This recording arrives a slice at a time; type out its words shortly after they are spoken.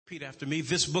Repeat after me.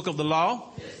 This book of the law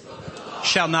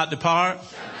shall not depart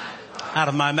out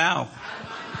of my mouth,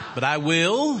 but I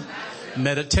will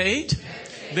meditate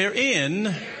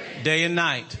therein day and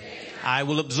night. I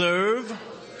will observe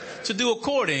to do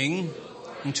according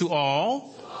to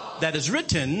all that is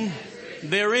written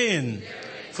therein.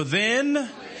 For then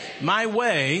my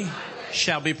way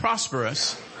shall be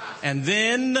prosperous, and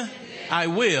then I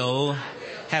will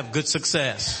have good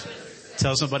success.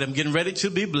 Tell somebody, I'm getting ready to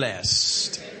be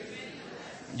blessed.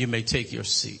 You may take your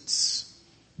seats.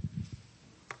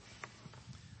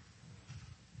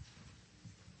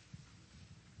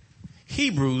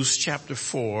 Hebrews chapter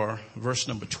 4, verse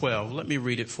number 12. Let me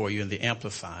read it for you in the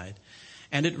Amplified.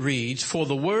 And it reads, for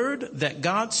the word that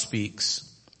God speaks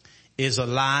is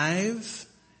alive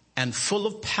and full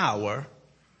of power,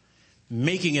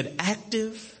 making it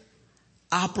active,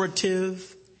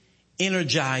 operative,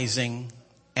 energizing,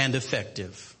 and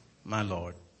effective, my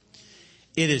Lord.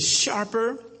 It is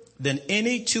sharper than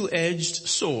any two-edged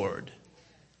sword,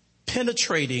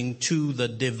 penetrating to the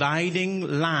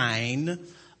dividing line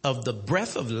of the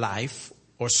breath of life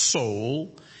or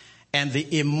soul and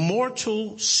the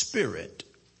immortal spirit,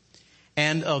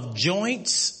 and of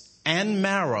joints and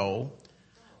marrow,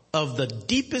 of the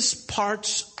deepest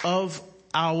parts of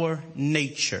our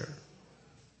nature,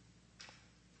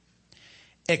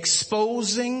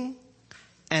 exposing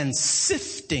and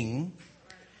sifting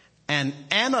and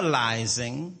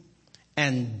analyzing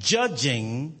and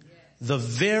judging the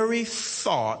very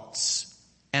thoughts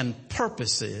and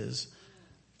purposes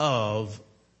of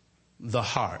the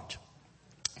heart.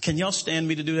 Can y'all stand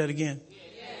me to do that again?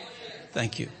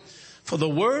 Thank you. For the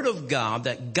word of God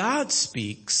that God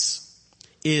speaks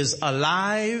is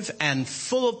alive and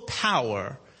full of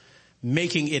power,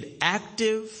 making it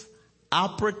active,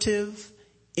 operative,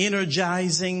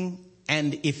 energizing,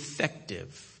 and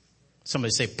effective.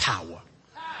 Somebody say power.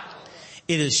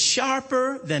 It is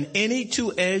sharper than any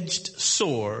two-edged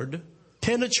sword,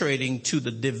 penetrating to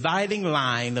the dividing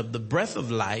line of the breath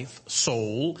of life,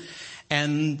 soul,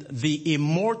 and the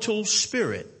immortal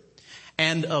spirit,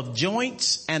 and of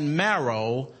joints and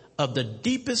marrow, of the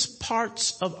deepest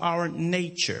parts of our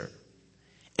nature,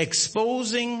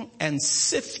 exposing and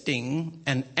sifting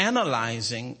and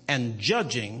analyzing and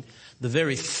judging the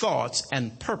very thoughts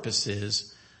and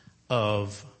purposes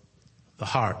of the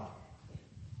heart.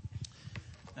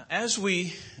 Now, as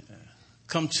we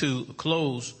come to a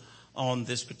close on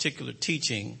this particular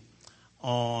teaching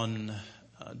on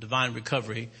divine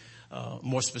recovery,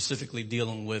 more specifically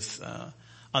dealing with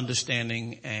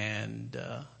understanding and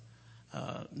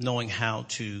knowing how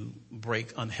to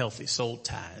break unhealthy soul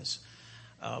ties,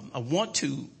 I want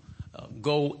to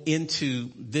go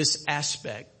into this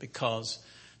aspect because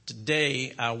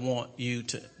today I want you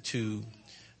to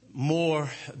more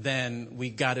than we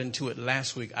got into it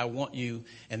last week. I want you,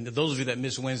 and those of you that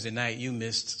missed Wednesday night, you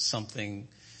missed something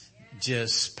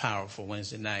just powerful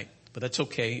Wednesday night, but that's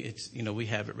okay. It's, we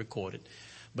have it recorded.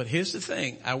 But here's the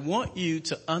thing. I want you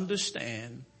to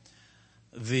understand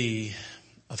the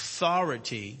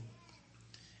authority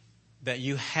that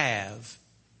you have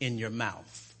in your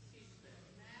mouth.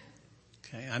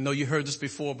 Okay. I know you heard this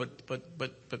before,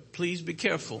 but please be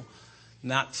careful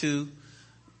not to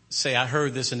say, I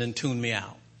heard this and then tune me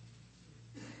out.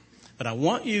 But I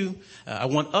want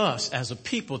us as a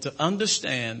people to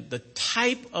understand the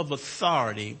type of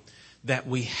authority that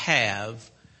we have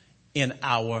in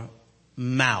our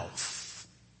mouth.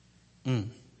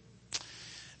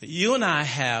 You and I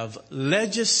have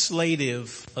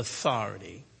legislative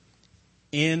authority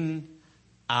in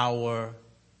our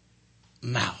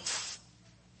mouth.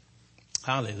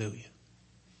 Hallelujah.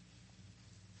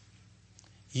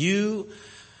 You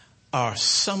are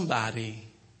somebody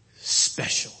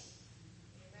special.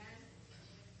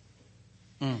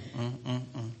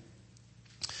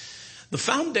 The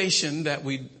foundation that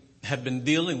we have been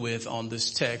dealing with on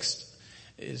this text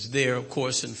is there, of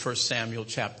course, in 1 Samuel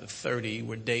chapter 30,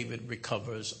 where David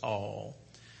recovers all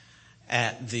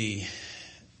at the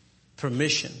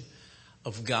permission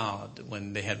of God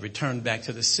when they had returned back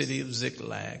to the city of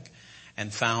Ziklag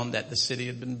and found that the city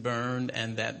had been burned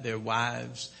and that their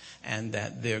wives and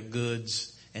that their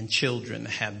goods and children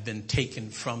had been taken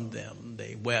from them.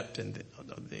 They wept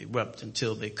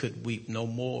until they could weep no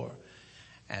more.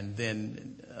 And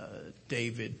then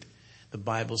David, the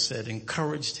Bible said,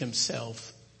 encouraged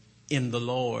himself in the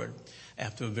Lord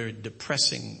after a very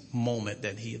depressing moment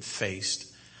that he had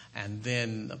faced. And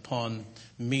then upon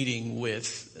meeting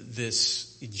with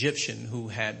this Egyptian who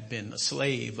had been a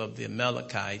slave of the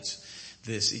Amalekites,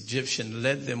 this Egyptian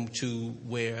led them to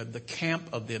where the camp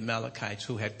of the Amalekites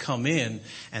who had come in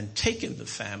and taken the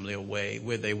family away,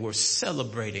 where they were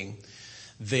celebrating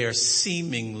their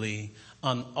seemingly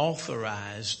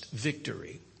unauthorized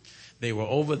victory. They were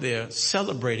over there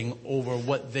celebrating over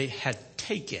what they had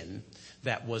taken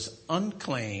that was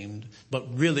unclaimed,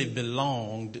 but really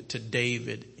belonged to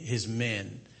David, his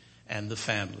men, and the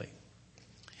family.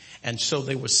 And so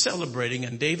they were celebrating,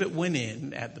 and David went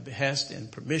in at the behest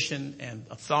and permission and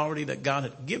authority that God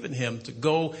had given him to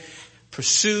go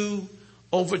pursue,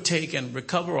 overtake, and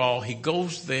recover all. He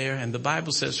goes there, and the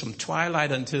Bible says from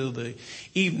twilight until the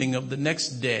evening of the next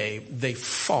day, they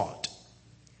fought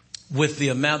with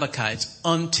the Amalekites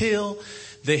until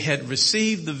they had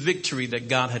received the victory that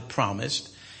God had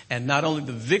promised. And not only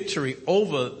the victory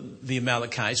over the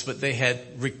Amalekites, but they had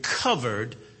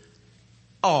recovered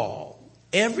all.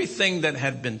 Everything that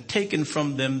had been taken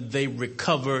from them, they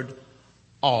recovered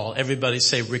all. Everybody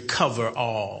say recover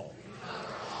all. Recover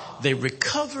all. They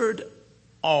recovered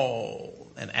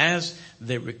all. And as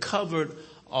they recovered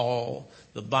all,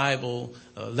 the Bible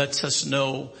lets us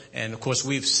know, and of course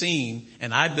we've seen,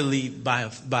 and I believe by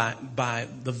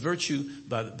the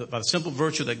simple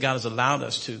virtue that God has allowed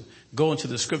us to go into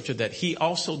the scripture, that he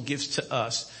also gives to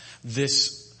us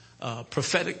this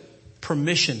prophetic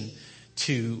permission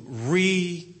to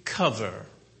recover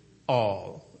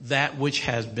all. That which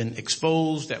has been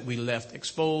exposed, that we left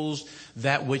exposed,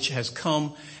 that which has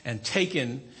come and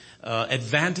taken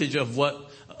advantage of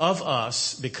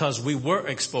us because we were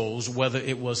exposed, whether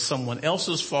it was someone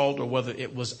else's fault or whether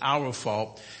it was our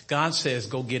fault. God says,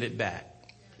 go get it back.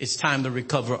 It's time to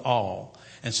recover all.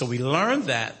 And so we learned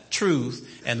that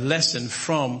truth and lesson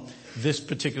from this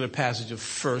particular passage of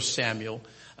 1 Samuel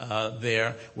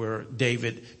there, where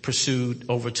David pursued,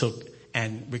 overtook,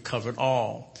 and recovered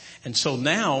all. And so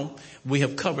now we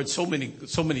have covered so many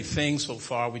things so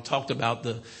far. We talked about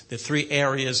the three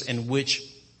areas in which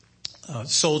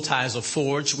soul ties are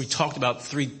forged. We talked about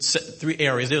three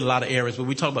areas. There are a lot of areas, but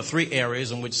we talked about three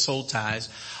areas in which soul ties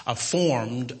are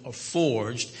formed or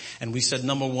forged. And we said,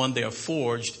 number one, they are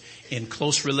forged in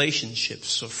close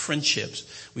relationships or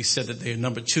friendships. We said that they are,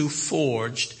 number two,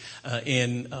 forged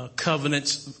in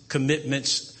covenants,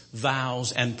 commitments,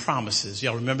 vows, and promises.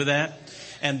 Y'all remember that?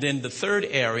 And then the third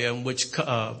area in which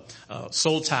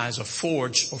soul ties are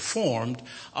forged or formed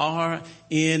are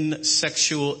in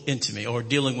sexual intimacy, or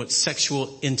dealing with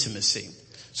sexual intimacy.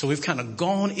 So we've kind of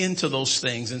gone into those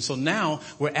things. And so now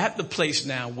we're at the place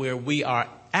now where we are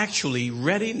actually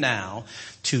ready now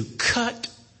to cut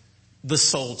the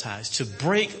soul ties, to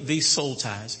break these soul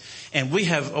ties. And we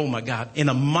have, oh my God, in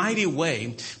a mighty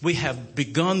way, we have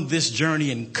begun this journey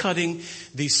in cutting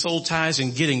these soul ties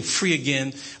and getting free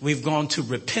again. We've gone to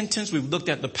repentance. We've looked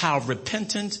at the power of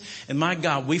repentance. And my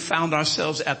God, we found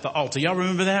ourselves at the altar. Y'all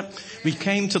remember that? We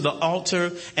came to the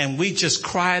altar and we just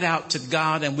cried out to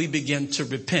God and we began to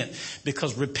repent,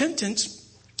 because repentance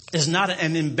is not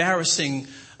an embarrassing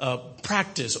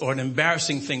practice or an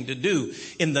embarrassing thing to do.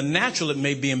 In the natural, it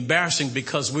may be embarrassing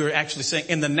because we're actually saying,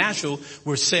 in the natural,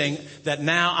 we're saying that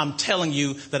now I'm telling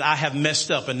you that I have messed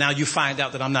up, and now you find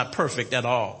out that I'm not perfect at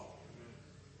all.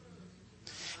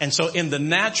 And so in the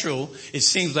natural, it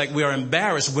seems like we are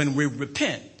embarrassed when we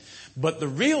repent. But the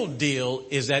real deal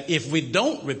is that if we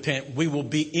don't repent, we will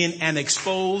be in an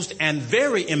exposed and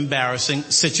very embarrassing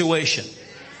situation.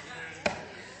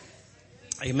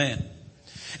 Amen.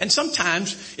 And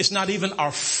sometimes it's not even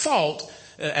our fault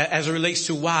as it relates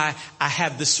to why I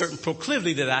have this certain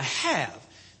proclivity that I have.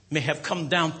 May have come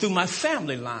down through my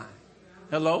family line.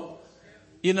 Hello?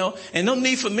 You know, and no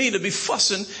need for me to be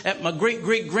fussing at my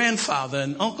great-great-grandfather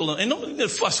and uncle, and no need to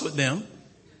fuss with them.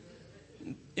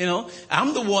 You know,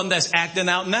 I'm the one that's acting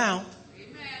out now.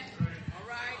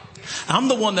 I'm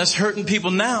the one that's hurting people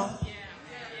now.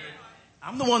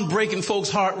 I'm the one breaking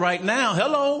folks' heart right now.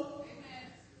 Hello?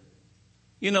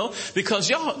 You know, because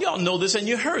y'all know this and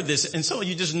you heard this, and some of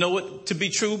you just know it to be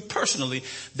true personally,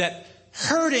 that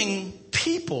hurting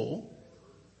people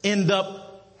end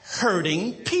up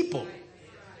hurting people.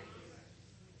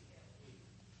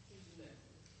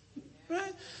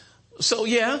 Right? So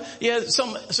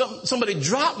somebody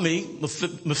dropped me,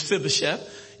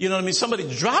 Mephibosheth, you know what I mean?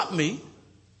 Somebody dropped me,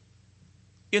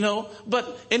 you know,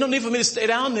 but ain't no need for me to stay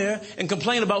down there and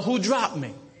complain about who dropped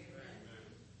me.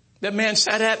 That man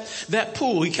sat at that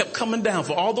pool. He kept coming down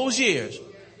for all those years.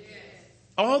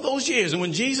 All those years. And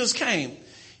when Jesus came,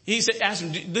 he said, asked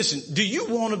him, listen, do you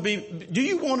want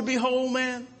to be whole,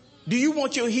 man? Do you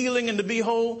want your healing and to be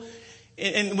whole?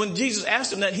 And when Jesus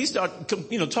asked him that, he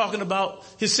started, talking about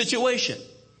his situation.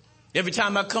 Every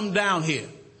time I come down here,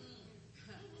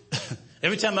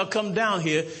 Every time I come down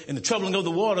here in the troubling of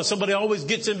the water, somebody always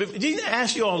gets in. Jesus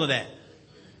ask you all of that.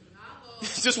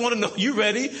 Just want to know, you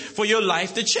ready for your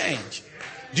life to change?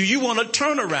 Do you want to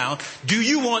turn around? Do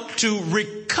you want to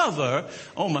recover,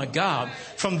 oh my God,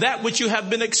 from that which you have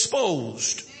been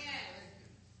exposed?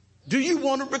 Do you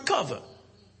want to recover?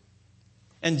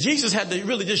 And Jesus had to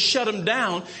really just shut him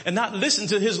down and not listen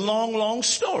to his long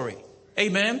story.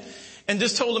 Amen. And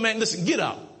just told the man, listen, get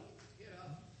up.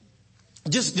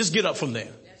 Just get up from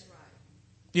there.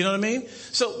 You know what I mean?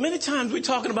 So many times we're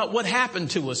talking about what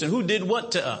happened to us and who did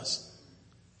what to us.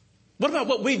 What about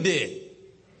what we did?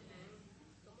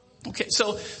 Okay,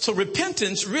 so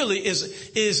repentance really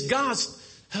is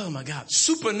God's, oh my God,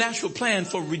 supernatural plan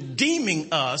for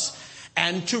redeeming us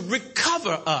and to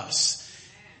recover us.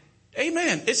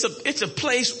 Amen. It's a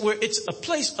place where it's a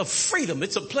place of freedom.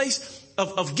 It's a place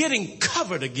of getting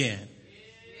covered again.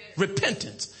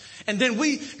 Repentance. And then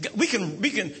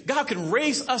God can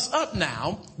raise us up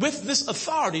now with this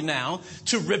authority now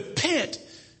to repent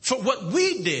for what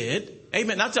we did.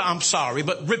 Amen. Not that I'm sorry,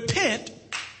 but repent.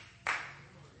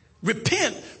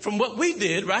 Repent from what we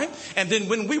did, right? And then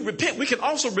when we repent, we can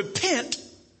also repent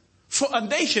for a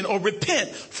nation or repent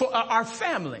for our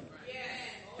family.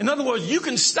 In other words, you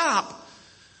can stop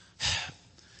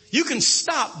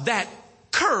that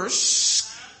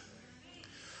curse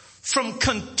from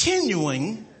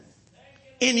continuing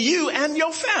in you and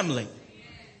your family.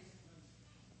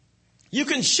 You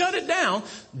can shut it down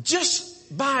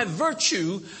just by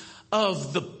virtue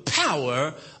of the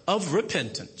power of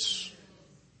repentance.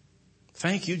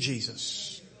 Thank you,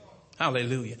 Jesus.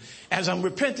 Hallelujah. As I'm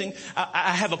repenting,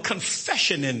 I have a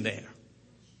confession in there.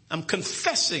 I'm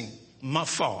confessing my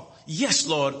fault. Yes,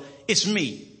 Lord, it's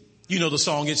me. You know the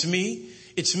song, it's me,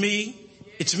 it's me,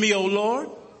 it's me, oh Lord.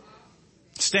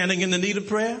 Standing in the need of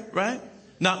prayer, right?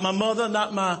 Not my mother,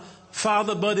 not my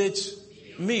father, but it's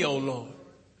me, oh Lord.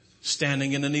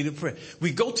 Standing in the need of prayer.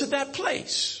 We go to that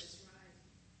place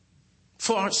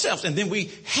for ourselves and then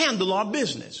we handle our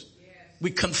business.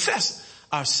 We confess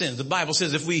our sins. The Bible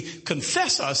says if we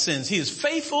confess our sins, he is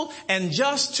faithful and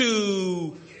just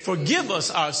to forgive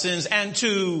us our sins and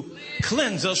to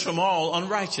cleanse us from all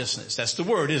unrighteousness. That's the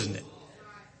word, isn't it?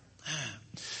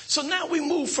 So now we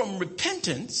move from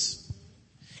repentance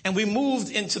and we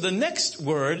moved into the next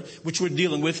word, which we're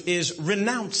dealing with, is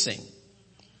renouncing.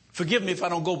 Forgive me if I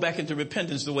don't go back into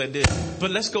repentance the way I did, but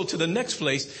let's go to the next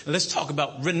place and let's talk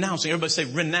about renouncing. Everybody say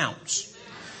renounce.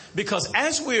 Because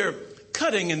as we're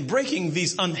cutting and breaking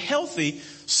these unhealthy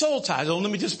soul ties, oh,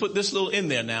 let me just put this little in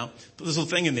there now, put this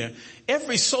little thing in there.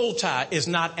 Every soul tie is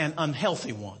not an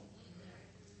unhealthy one.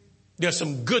 There's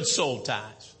some good soul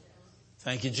ties.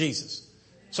 Thank you, Jesus.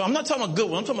 So I'm not talking about good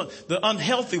ones. I'm talking about the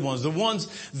unhealthy ones, the ones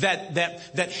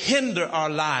that hinder our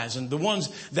lives and the ones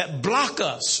that block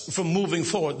us from moving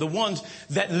forward, the ones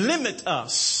that limit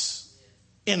us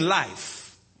in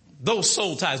life. Those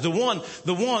soul ties, the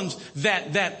ones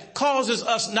that causes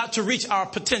us not to reach our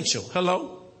potential.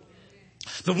 Hello?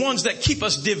 The ones that keep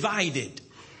us divided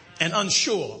and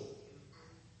unsure.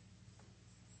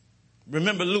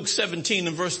 Remember Luke 17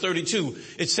 and verse 32.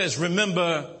 It says,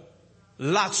 remember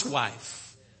Lot's wife.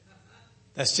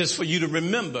 That's just for you to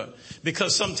remember,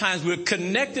 because sometimes we're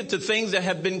connected to things that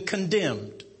have been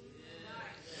condemned.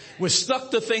 We're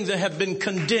stuck to things that have been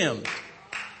condemned.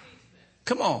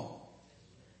 Come on.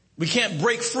 We can't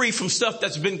break free from stuff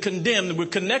that's been condemned. We're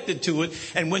connected to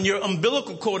it. And when your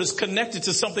umbilical cord is connected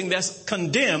to something that's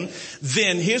condemned,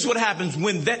 then here's what happens.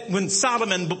 When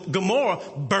Sodom and Gomorrah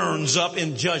burns up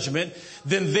in judgment,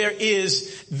 then there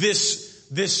is this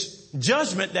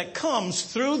judgment that comes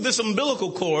through this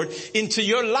umbilical cord into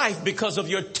your life because of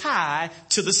your tie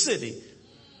to the city,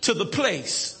 to the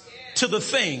place, to the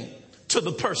thing, to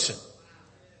the person.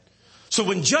 So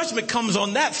when judgment comes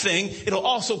on that thing, it'll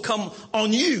also come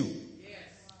on you.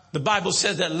 The Bible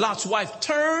says that Lot's wife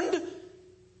turned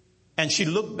and she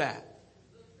looked back.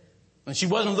 And she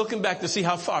wasn't looking back to see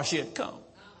how far she had come.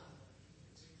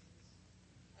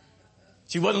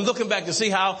 She wasn't looking back to see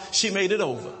how she made it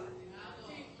over.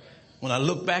 When I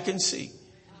look back and see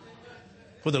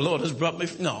where the Lord has brought me.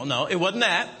 No, it wasn't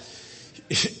that.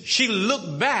 She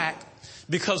looked back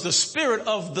because the spirit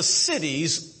of the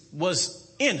cities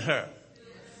was in her.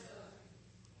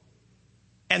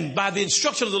 And by the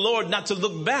instruction of the Lord not to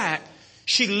look back,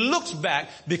 she looks back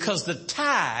because the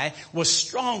tie was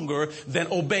stronger than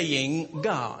obeying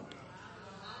God.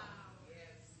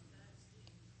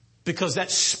 Because that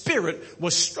spirit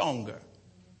was stronger.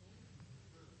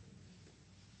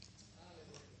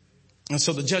 And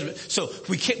so the judgment, so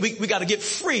we got to get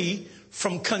free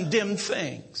from condemned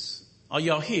things. Are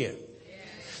y'all here?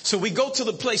 So we go to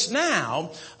the place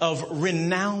now of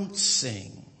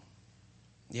renouncing.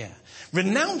 Yeah.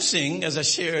 Renouncing, as I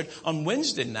shared on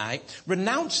Wednesday night,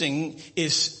 renouncing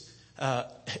is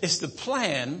the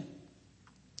plan,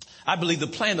 I believe the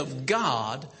plan of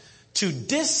God to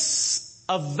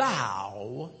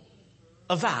disavow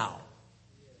a vow.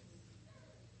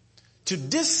 To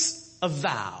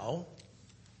disavow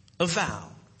a vow.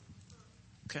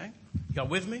 Okay? Y'all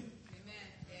with me?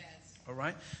 All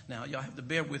right. Now, y'all have to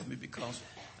bear with me because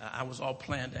I was all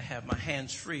planned to have my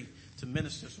hands free to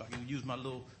minister so I can use my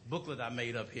little booklet I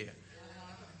made up here.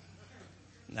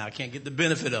 Now, I can't get the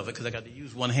benefit of it because I got to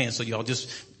use one hand. So y'all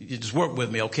just work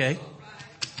with me, okay?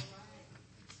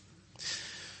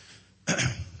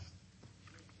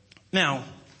 Now,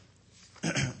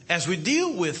 as we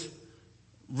deal with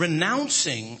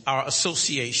renouncing our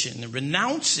association and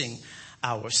renouncing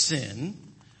our sin,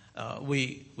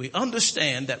 we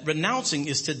understand that renouncing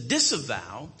is to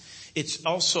disavow. It's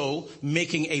also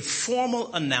making a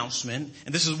formal announcement.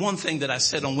 And this is one thing that I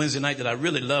said on Wednesday night that I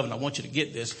really love, and I want you to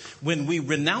get this. When we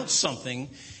renounce something,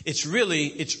 it's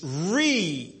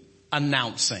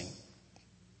re-announcing.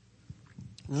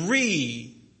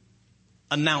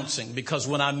 Re-announcing. Because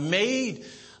when I made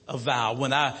a vow,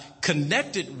 when I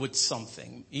connected with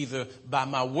something, either by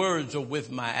my words or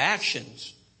with my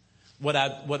actions, what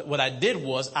I did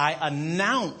was I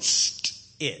announced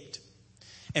it.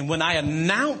 And when I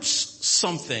announce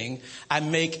something, I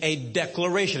make a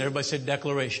declaration. Everybody say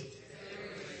declaration.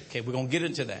 Okay, we're going to get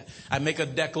into that. I make a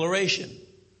declaration.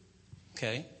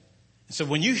 Okay? So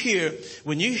when you hear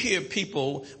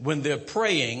people when they're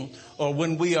praying or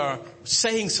when we are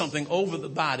saying something over the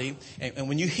body, and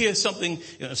when you hear something,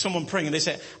 someone praying, and they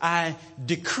say, I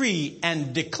decree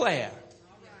and declare.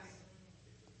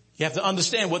 You have to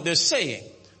understand what they're saying.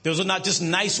 Those are not just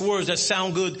nice words that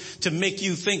sound good to make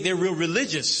you think they're real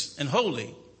religious and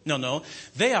holy. No.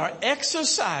 They are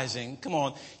exercising,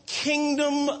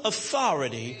 kingdom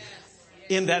authority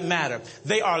in that matter.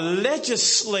 They are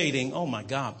legislating, oh my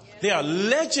God. They are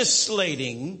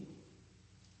legislating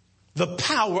the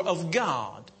power of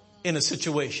God in a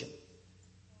situation.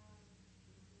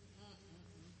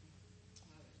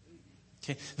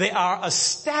 Okay. They are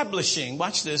establishing,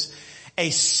 watch this, a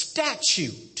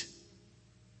statute.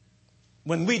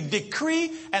 When we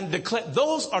decree and declare,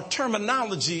 those are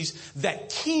terminologies that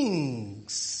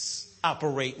kings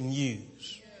operate and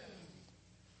use.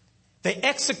 They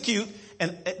execute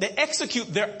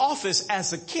their office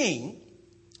as a king,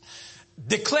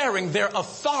 declaring their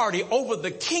authority over the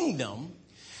kingdom.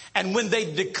 And when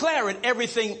they declare it,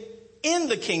 everything in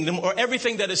the kingdom or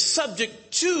everything that is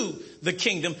subject to the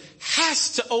kingdom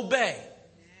has to obey.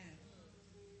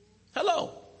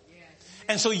 Hello.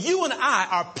 And so you and I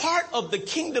are part of the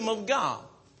kingdom of God.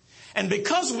 And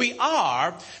because we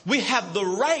have the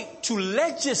right to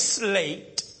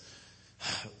legislate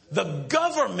the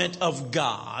government of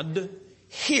God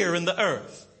here in the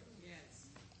earth.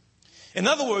 In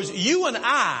other words, you and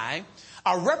I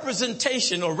are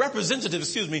representatives,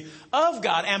 of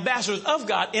God, ambassadors of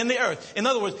God in the earth. In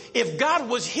other words, if God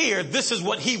was here, this is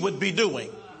what he would be doing.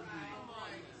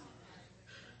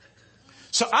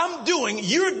 So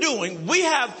you're doing, we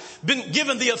have been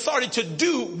given the authority to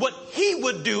do what he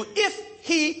would do if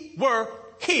he were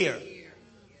here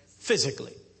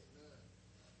physically.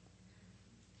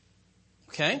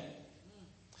 Okay?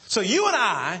 So you and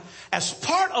I, as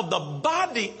part of the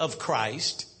body of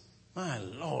Christ, my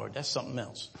Lord, that's something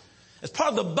else. As part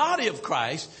of the body of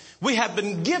Christ, we have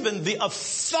been given the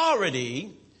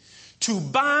authority to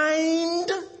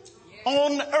bind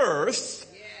on earth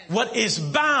what is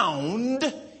bound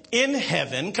in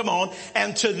heaven,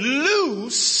 and to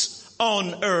loose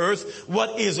on earth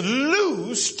what is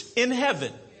loosed in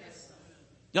heaven.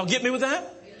 Y'all get me with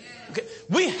that? Okay.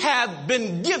 We have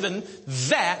been given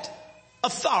that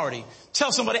authority.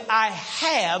 Tell somebody, I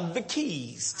have the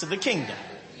keys to the kingdom.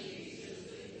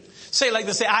 Say it like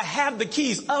this, say, I have the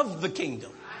keys of the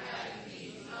kingdom.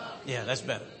 Yeah, that's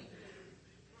better.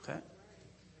 Okay.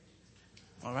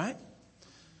 All right.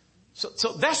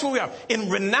 So that's where we are. In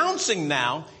renouncing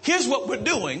now, here's what we're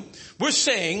doing. We're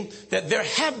saying that there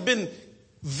have been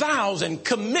vows and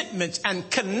commitments and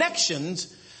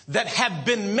connections that have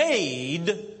been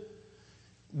made,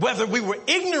 whether we were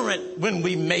ignorant when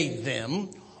we made them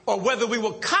or whether we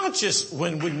were conscious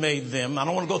when we made them. I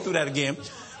don't want to go through that again.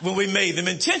 When we made them,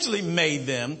 intentionally made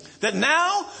them, that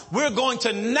now we're going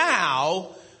to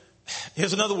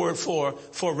here's another word for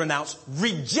renounce,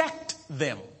 reject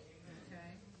them.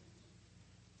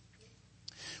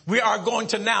 We are going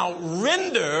to now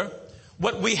render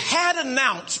what we had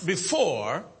announced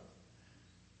before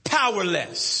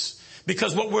powerless.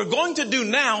 Because what we're going to do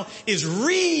now is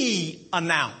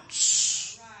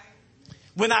re-announce.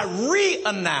 When I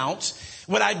re-announce,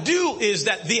 what I do is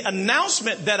that the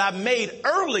announcement that I made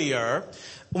earlier,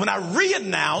 when I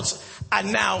re-announce, I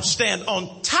now stand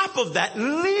on top of that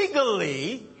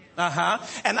legally,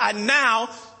 and I now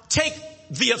take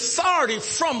the authority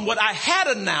from what I had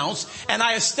announced, and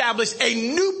I establish a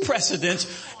new precedent,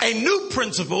 a new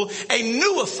principle, a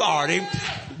new authority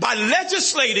by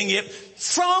legislating it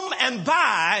from and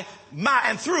by my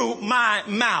and through my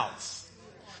mouth.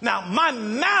 Now, my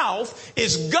mouth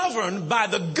is governed by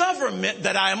the government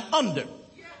that I am under.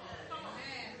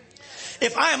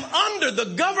 If I am under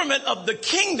the government of the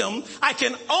kingdom, I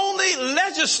can only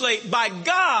legislate by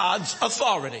God's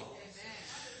authority.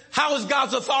 How is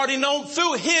God's authority known?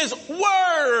 Through His word.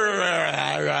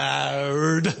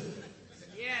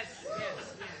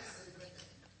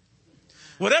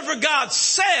 Whatever God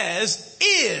says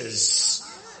is.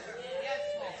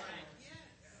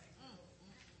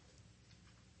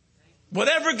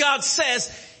 Whatever God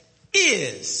says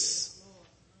is.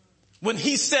 When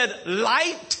He said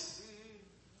light,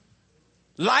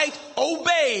 light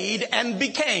obeyed and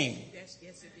became.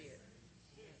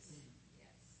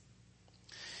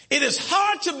 It is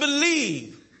hard to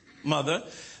believe, Mother,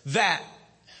 that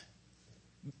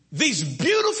these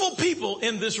beautiful people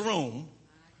in this room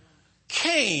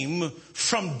came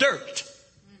from dirt.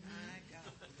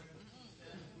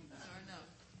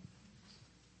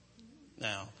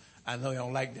 Now, I know you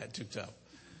don't like that too tough.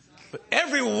 But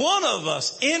every one of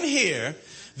us in here,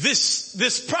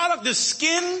 this product, this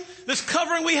skin, this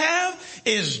covering we have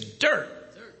is dirt.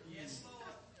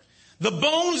 The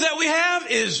bones that we have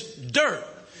is dirt.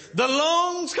 The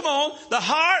lungs, come on, the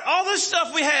heart, all this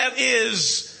stuff we have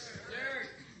is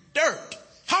dirt.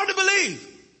 Hard to believe.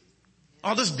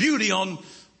 All this beauty on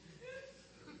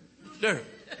dirt.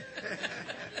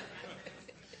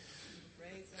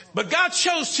 But God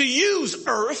chose to use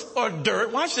earth or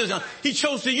dirt. Watch this now. He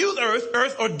chose to use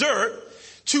earth or dirt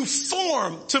to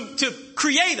form, to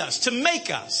create us, to make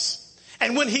us.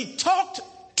 And when He talked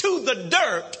to the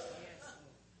dirt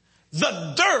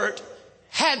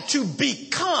had to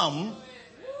become,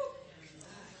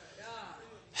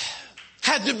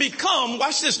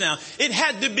 watch this now, it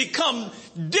had to become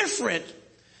different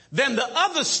than the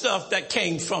other stuff that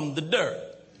came from the dirt.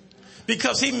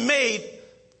 Because He made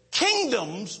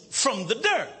kingdoms from the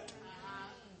dirt.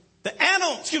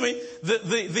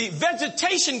 The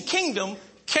vegetation kingdom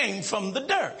came from the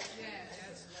dirt.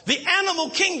 The animal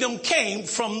kingdom came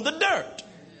from the dirt.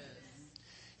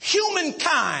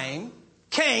 Humankind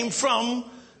came from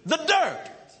the dirt.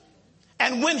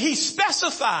 And when He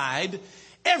specified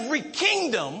every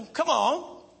kingdom, come on,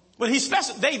 when He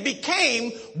specified, they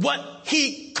became what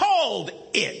He called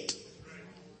it.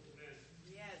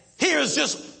 Here's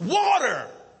just water.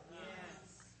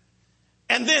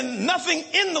 And then nothing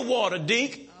in the water,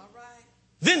 Deke.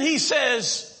 Then He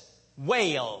says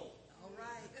whale.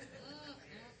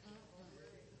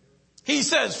 He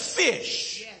says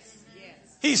fish.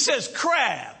 He says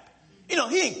crab. You know,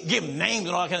 He didn't give them names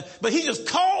and all that kind of, but He just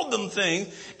called them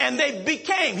things and they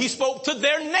became. He spoke to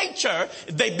their nature.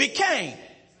 They became.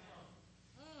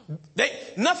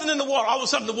 Nothing in the water. All of a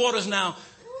sudden the water is now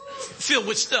filled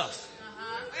with stuff.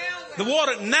 The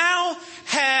water now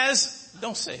has,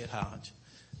 don't say it, Hodge,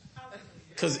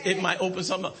 because it might open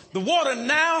something up. The water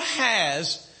now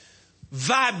has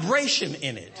vibration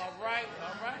in it. All right.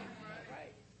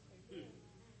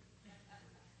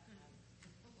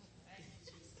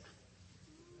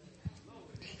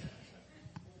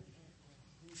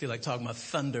 I feel like talking about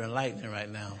thunder and lightning right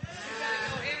now.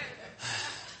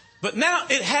 But now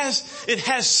it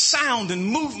has sound and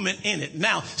movement in it.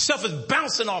 Now stuff is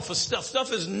bouncing off of stuff.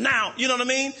 Stuff is now, you know what I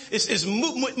mean? It's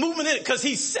movement in it because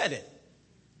He said it.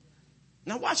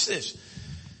 Now watch this.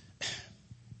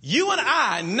 You and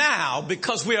I now,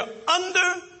 because we are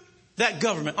under that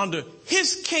government, under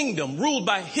His kingdom, ruled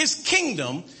by His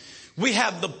kingdom, we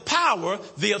have the power,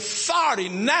 the authority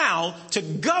now to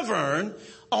govern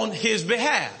on His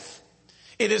behalf.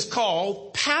 It is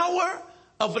called power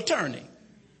of attorney.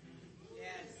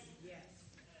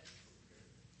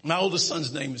 My oldest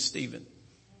son's name is Stephen,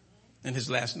 and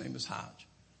his last name is Hodge.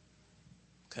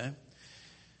 Okay?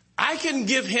 I can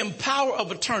give him power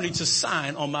of attorney to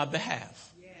sign on my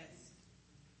behalf.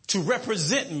 To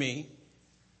represent me,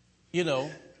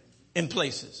 in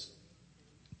places.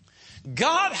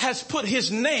 God has put His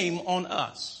name on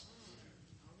us.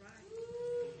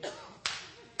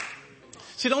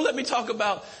 See, don't let me talk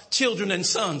about children and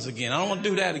sons again. I don't want to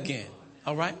do that again.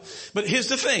 All right. But here's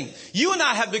the thing. You and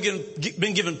I have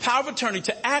been given power of attorney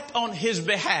to act on his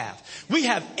behalf. We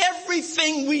have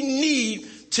everything we need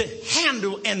to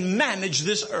handle and manage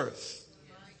this earth.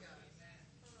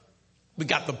 We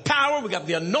got the power. We got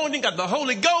the anointing. Got the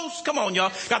Holy Ghost. Come on,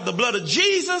 y'all. Got the blood of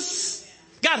Jesus.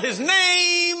 Got his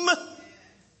name.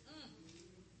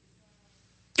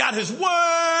 Got his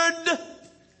word.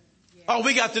 All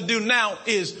we got to do now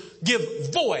is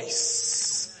give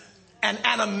voice and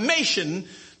animation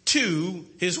to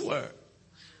his word.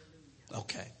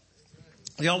 Okay.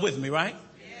 Y'all with me, right?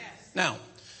 Yes. Now,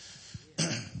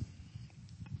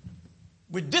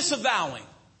 we're disavowing.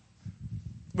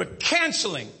 We're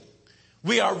canceling.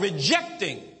 We are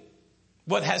rejecting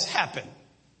what has happened.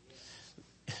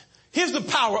 Here's the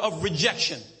power of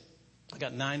rejection. I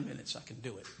got 9 minutes. I can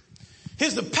do it.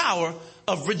 Here's the power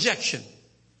of rejection.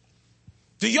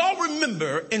 Do y'all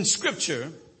remember in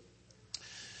scripture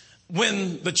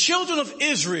when the children of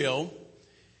Israel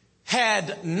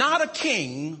had not a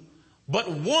king, but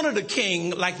wanted a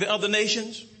king like the other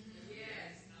nations?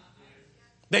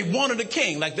 They wanted a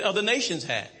king like the other nations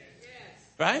had.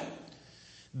 Right?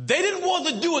 They didn't want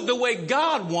to do it the way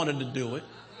God wanted to do it.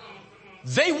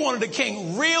 They wanted a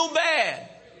king real bad.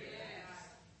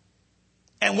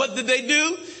 And what did they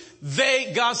do?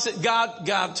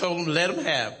 God told them, let them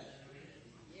have.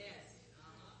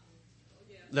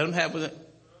 Let them have it.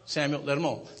 Samuel, let them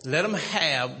on. Let them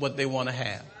have what they want to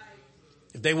have.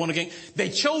 If they want a king, they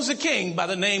chose a king by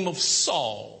the name of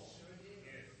Saul.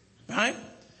 Right?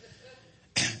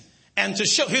 And to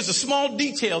show, here's a small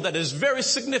detail that is very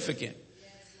significant.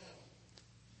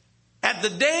 At the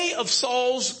day of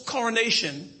Saul's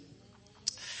coronation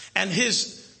and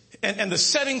the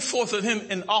setting forth of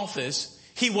him in office,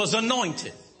 he was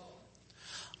anointed.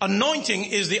 Anointing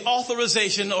is the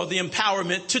authorization or the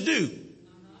empowerment to do.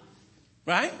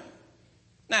 Right?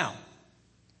 Now,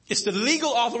 it's the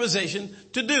legal authorization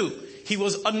to do. He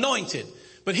was anointed.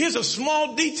 But here's a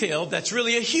small detail that's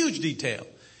really a huge detail.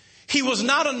 He was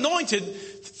not anointed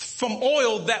from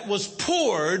oil that was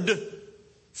poured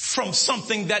from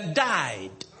something that died.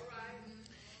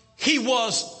 He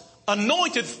was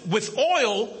anointed with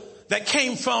oil that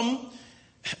came from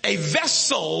a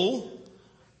vessel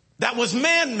that was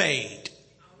man-made,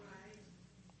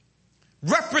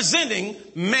 representing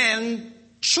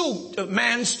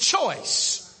man's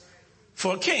choice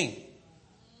for a king.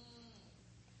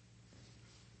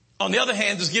 On the other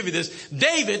hand, just give you this.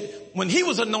 David, when he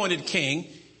was anointed king,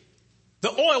 the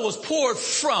oil was poured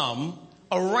from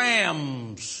a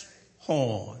ram's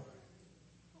horn.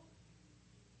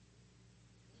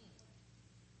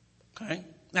 Okay.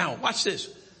 Now, watch this.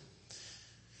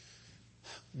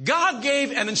 God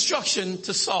gave an instruction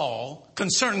to Saul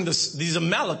concerning these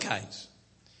Amalekites.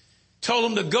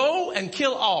 Told him to go and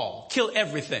kill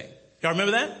everything. Y'all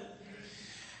remember that?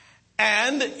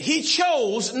 And he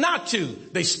chose not to.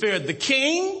 They spared the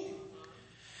king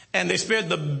and they spared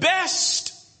the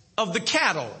best of the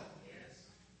cattle.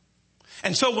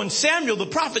 And so when Samuel, the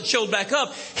prophet, showed back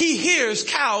up, he hears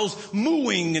cows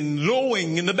mooing and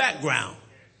lowing in the background.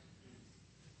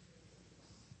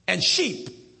 And sheep.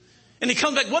 And he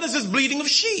comes back, what is this bleating of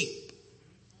sheep?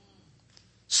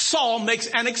 Saul makes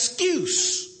an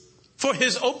excuse for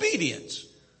his obedience.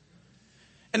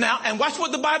 And watch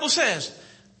what the Bible says.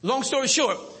 Long story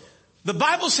short, the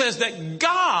Bible says that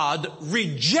God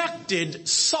rejected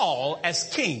Saul as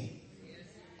king.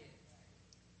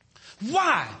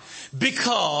 Why?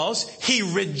 Because he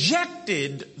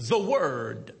rejected the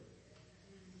word.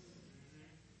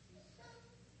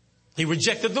 He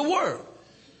rejected the word.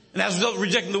 And as a result of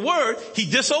rejecting the word, he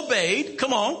disobeyed.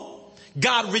 Come on.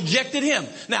 God rejected him.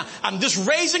 Now, I'm just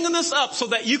raising this up so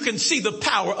that you can see the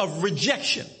power of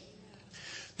rejection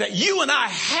that you and I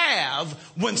have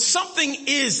when something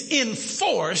is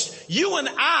enforced. You and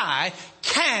I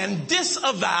can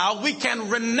disavow, we can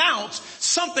renounce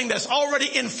something that's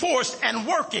already enforced and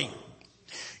working.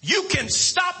 You can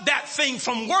stop that thing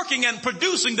from working and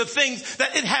producing the things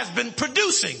that it has been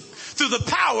producing through the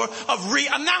power of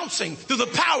re-announcing, through the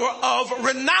power of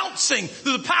renouncing,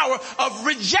 through the power of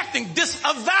rejecting,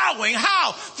 disavowing.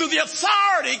 How? Through the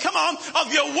authority, come on,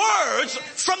 of your words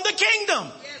from the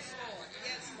kingdom.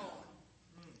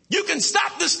 You can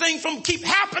stop this thing from keep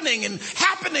happening and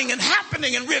happening and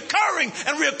happening and reoccurring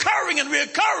and reoccurring and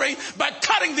reoccurring by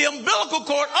cutting the umbilical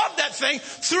cord of that thing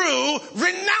through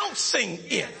renouncing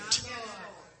it.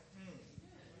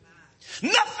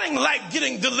 Nothing like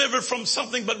getting delivered from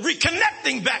something but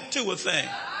reconnecting back to a thing.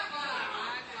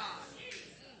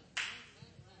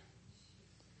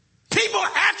 People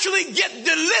actually get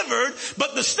delivered,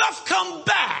 but the stuff comes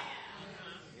back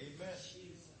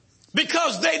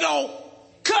because they don't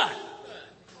cut.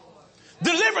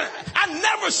 Deliverance. I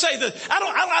never say that.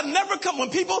 I never come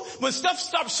when stuff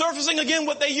stops surfacing again,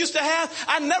 what they used to have,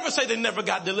 I never say they never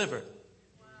got delivered.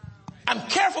 I'm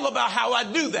careful about how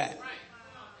I do that.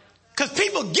 Because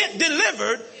people get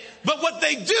delivered, but what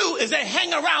they do is they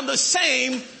hang around the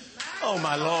same, oh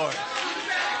my Lord.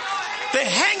 They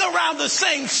hang around the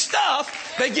same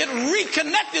stuff. They get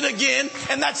reconnected again,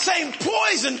 and that same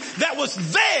poison that was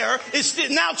there is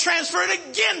now transferred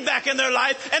again back in their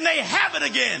life, and they have it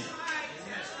again.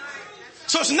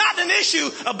 So it's not an issue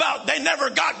about they never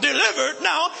got delivered.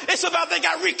 No, it's about they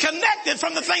got reconnected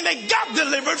from the thing they got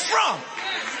delivered from.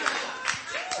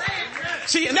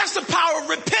 See, and that's the power of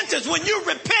repentance. When you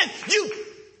repent, you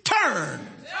turn.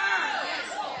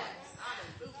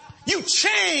 You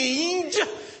change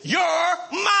your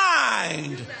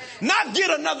mind. Not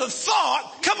get another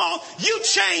thought. Come on. You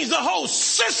change the whole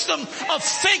system of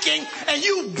thinking, and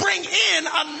you bring in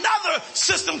another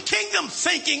system, kingdom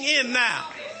thinking in now.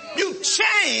 You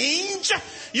change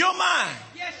your mind.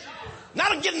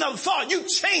 Not get another thought. You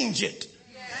change it.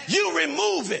 You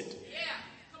remove it.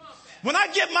 When I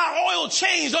get my oil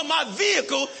changed on my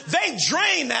vehicle, they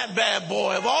drain that bad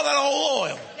boy of all that old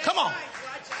oil. Come on.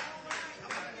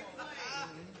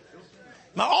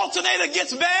 My alternator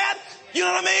gets bad. You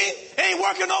know what I mean? It ain't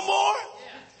working no more.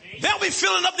 They'll be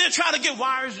filling up there trying to get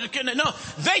wires. No,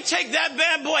 they take that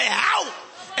bad boy out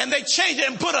and they change it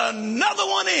and put another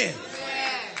one in.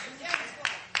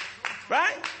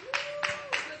 Right?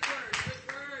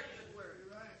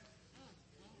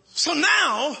 So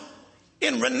now,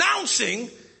 in renouncing,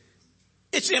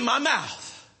 it's in my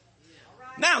mouth.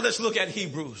 Now let's look at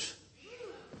Hebrews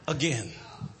again.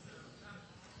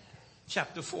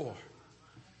 Chapter 4.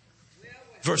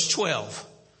 Verse 12.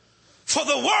 For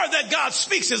the word that God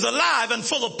speaks is alive and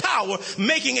full of power,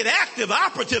 making it active,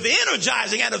 operative,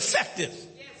 energizing, and effective.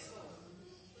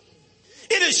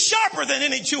 It is sharper than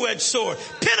any two-edged sword,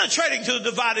 penetrating to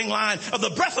the dividing line of the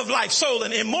breath of life, soul,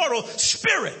 and immortal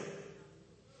spirit,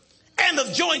 and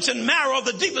of joints and marrow of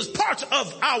the deepest parts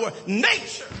of our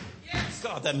nature.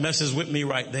 God, that messes with me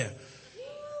right there.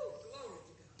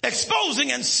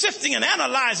 Exposing and sifting and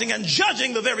analyzing and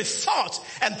judging the very thoughts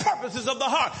and purposes of the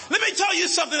heart. Let me tell you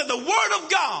something, that the word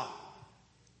of God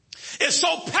is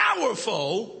so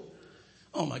powerful,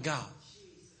 oh my God,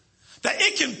 that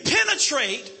it can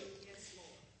penetrate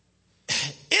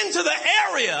into the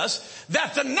areas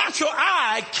that the natural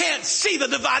eye can't see the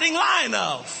dividing line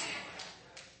of.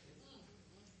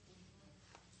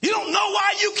 You don't know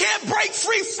why you can't break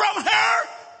free from her?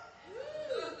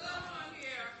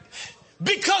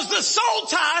 Because the soul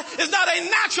tie is not a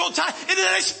natural tie, it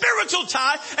is a spiritual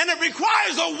tie, and it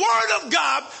requires the word of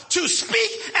God to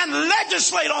speak and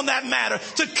legislate on that matter,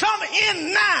 to come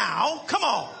in now, come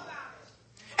on,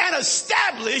 and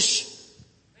establish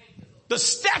the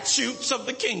statutes of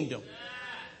the kingdom.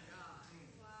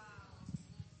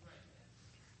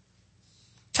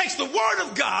 Takes the word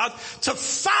of God to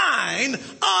find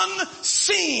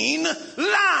unseen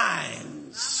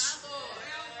lines.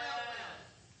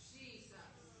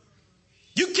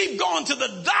 You keep going to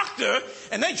the doctor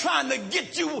and they trying to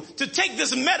get you to take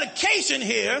this medication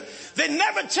here. They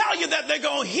never tell you that they're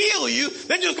going to heal you.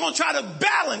 They're just going to try to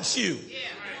balance you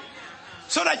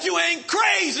so that you ain't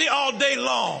crazy all day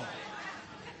long.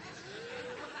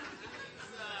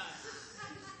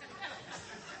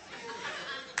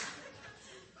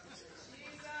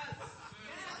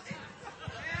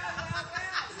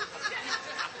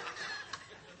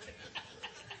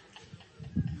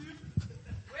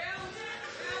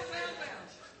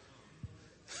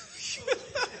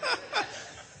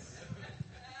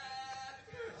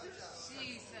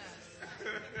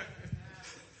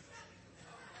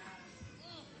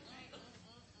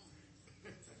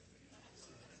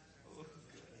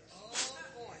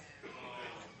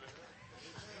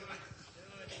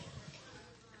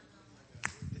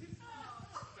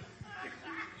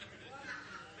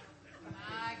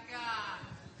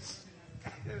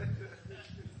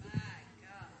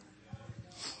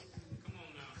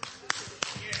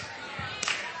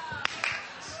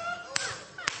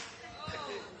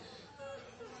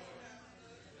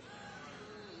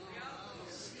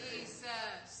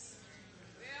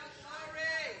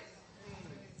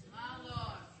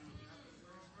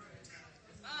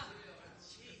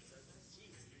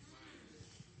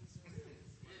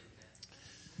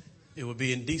 It would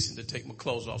be indecent to take my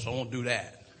clothes off, so I won't do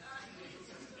that.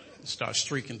 Start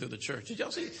streaking through the church. Did y'all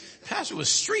see? Pastor was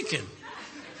streaking.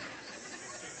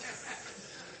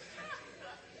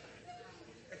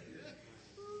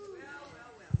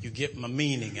 You get my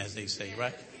meaning, as they say,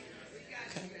 right?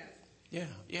 Okay.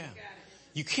 Yeah.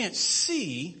 You can't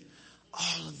see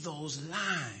all of those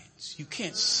lines. You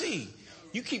can't see.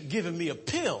 You keep giving me a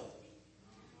pill.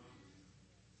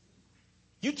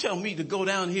 You tell me to go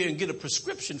down here and get a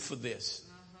prescription for this.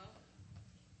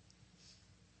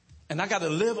 And I got to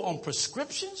live on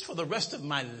prescriptions for the rest of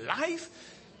my life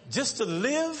just to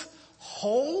live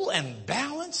whole and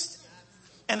balanced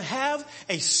and have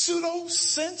a pseudo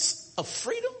sense of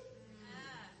freedom?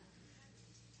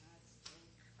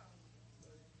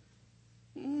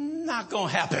 Not going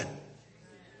to happen.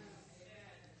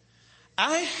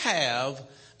 I have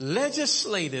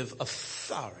legislative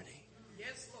authority.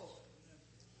 Yes, Lord.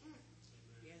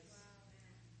 Yes.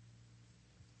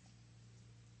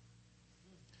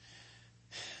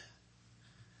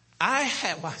 I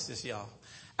have, watch this, y'all.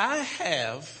 I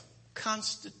have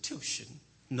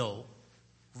constitutional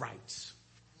rights.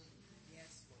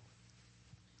 Yes, Lord.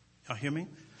 Y'all hear me?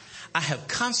 I have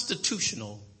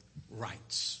constitutional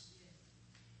rights.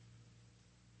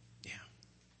 Yeah,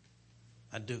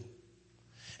 I do.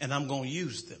 And I'm going to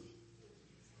use them.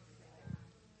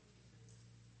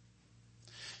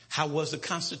 How was the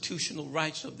constitutional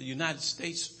rights of the United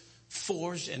States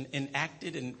forged and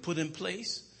enacted and put in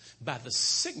place? By the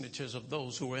signatures of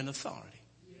those who were in authority.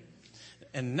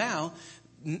 And now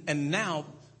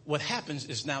what happens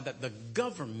is now that the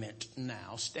government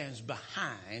now stands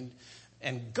behind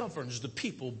and governs the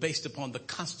people based upon the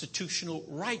constitutional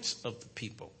rights of the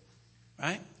people.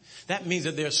 Right? That means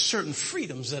that there are certain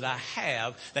freedoms that I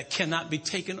have that cannot be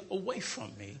taken away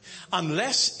from me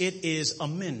unless it is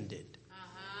amended.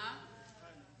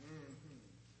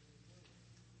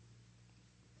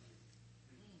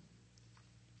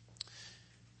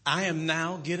 I am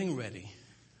now getting ready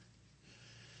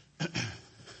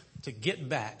to get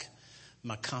back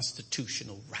my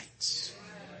constitutional rights.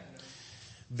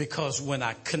 Because when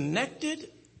I connected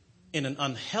in an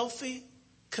unhealthy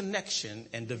connection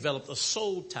and developed a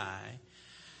soul tie,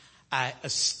 I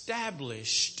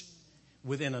established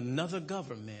within another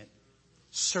government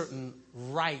certain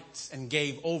rights and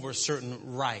gave over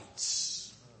certain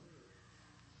rights.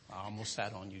 I almost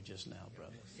sat on you just now,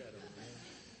 brother.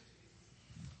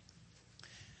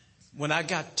 When I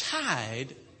got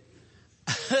tied,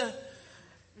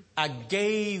 I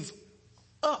gave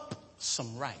up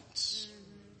some rights.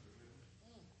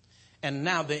 And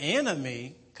now the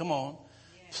enemy,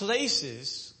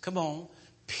 places,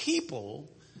 people,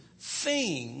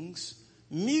 things,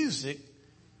 music,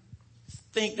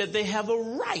 think that they have a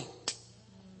right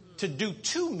to do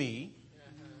to me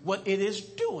what it is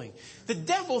doing. The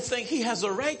devil thinks he has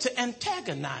a right to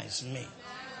antagonize me.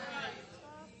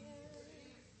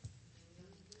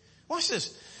 Watch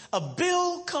this. A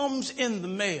bill comes in the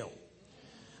mail.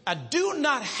 I do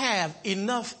not have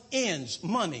enough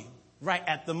money right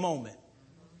at the moment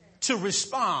to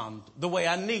respond the way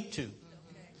I need to.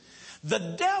 The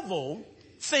devil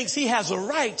thinks he has a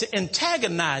right to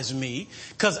antagonize me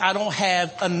because I don't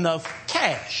have enough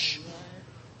cash.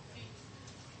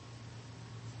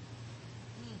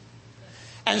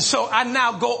 And so I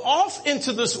now go off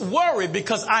into this worry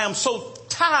because I am so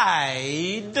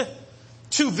tied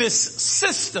to this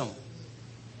system.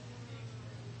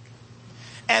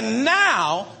 And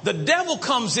now the devil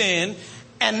comes in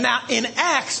and now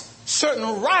enacts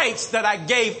certain rights that I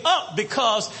gave up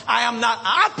because I am not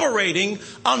operating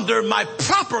under my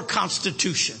proper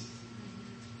constitution.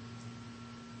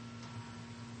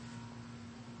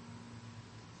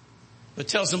 But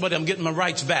tell somebody I'm getting my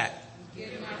rights back.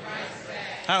 Getting my rights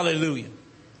back. Hallelujah.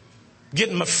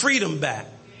 Getting my freedom back.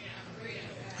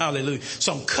 Hallelujah.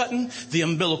 So I'm cutting the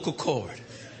umbilical cord.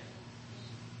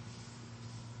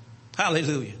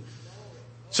 Hallelujah.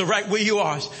 So right where you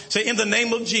are, say, in the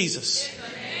name of Jesus,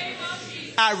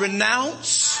 I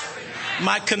renounce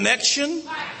my connection,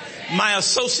 my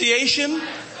association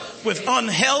with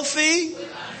unhealthy,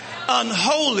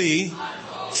 unholy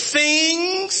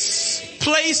things,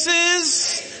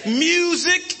 places,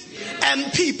 music,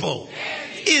 and people.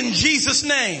 In Jesus'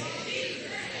 name.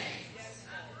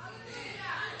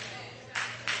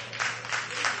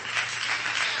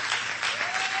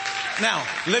 Now,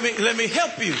 let me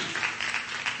help you.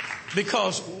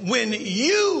 Because when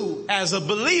you as a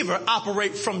believer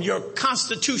operate from your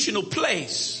constitutional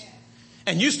place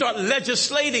and you start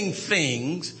legislating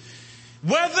things,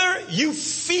 whether you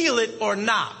feel it or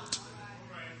not,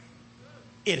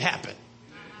 it happened.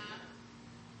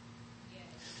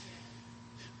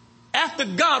 After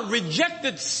God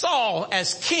rejected Saul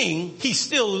as king, he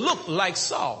still looked like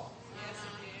Saul.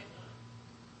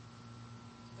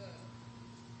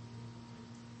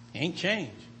 Ain't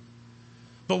changed.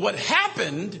 But what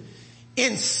happened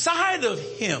inside of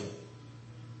him,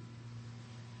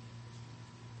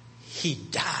 he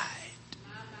died.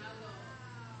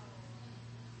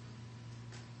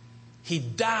 He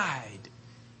died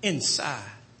inside.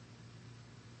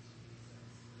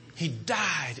 He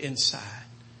died inside.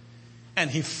 And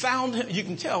he found him. You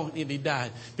can tell if he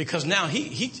died because now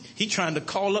he trying to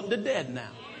call up the dead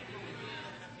now.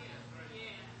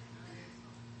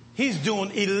 He's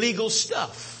doing illegal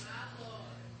stuff.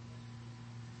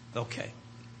 Okay.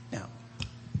 Now,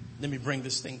 let me bring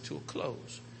this thing to a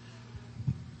close.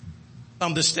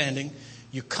 Understanding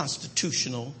your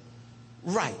constitutional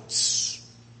rights.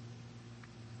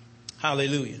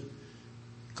 Hallelujah.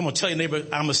 Come on, tell your neighbor,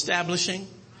 I'm establishing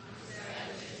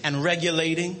and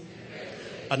regulating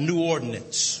a new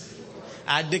ordinance.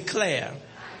 I declare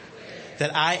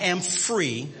that I am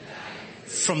free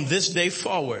from this day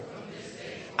forward.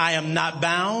 I am not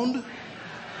bound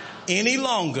any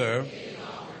longer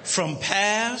from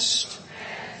past,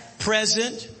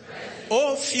 present,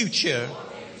 or future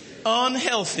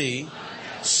unhealthy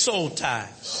soul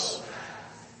ties.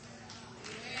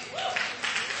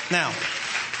 Now,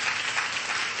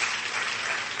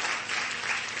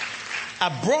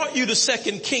 I brought you to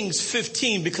 2 Kings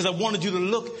 15 because I wanted you to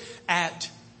look at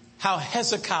how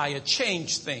Hezekiah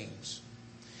changed things.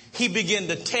 He began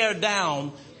to tear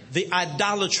down the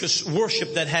idolatrous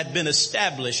worship that had been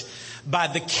established by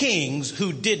the kings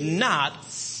who did not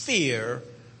fear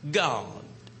God.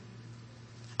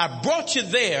 I brought you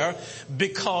there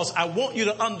because I want you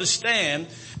to understand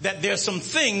that there's some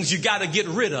things you got to get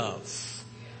rid of.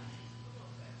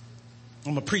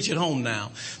 I'm going to preach it home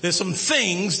now. There's some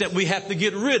things that we have to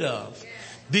get rid of.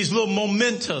 These little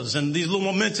mementos and these little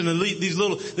momentum and these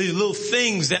little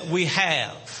things that we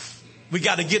have. We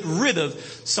got to get rid of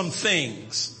some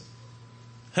things.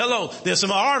 Hello, there's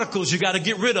some articles you got to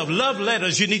get rid of. Love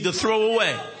letters you need to throw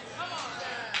away.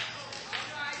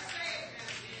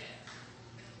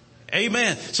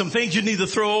 Amen. Some things you need to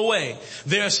throw away.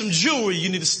 There's some jewelry you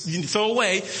need to throw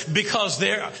away because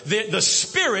the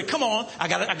spirit, come on, I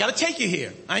gotta take you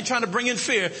here. I ain't trying to bring in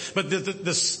fear, but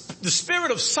the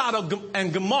spirit of Sodom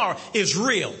and Gomorrah is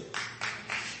real.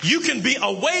 You can be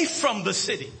away from the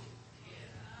city.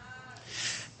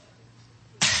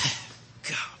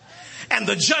 God. And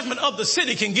the judgment of the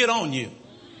city can get on you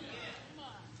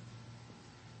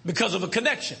because of a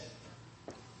connection.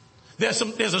 There's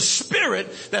a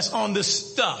spirit that's on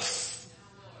this stuff.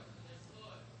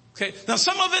 Okay. Now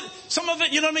some of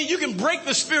it, you know what I mean? You can break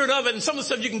the spirit of it and some of the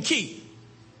stuff you can keep.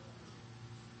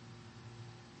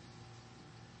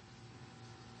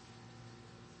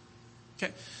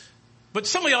 Okay. But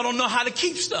some of y'all don't know how to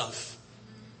keep stuff.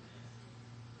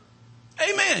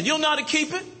 Amen. You don't know how to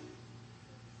keep it.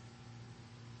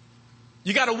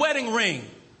 You got a wedding ring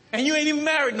and you ain't even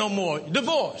married no more. You're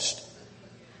divorced.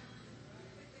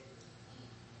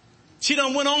 She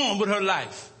done went on with her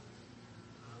life.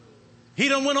 He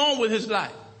done went on with his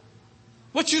life.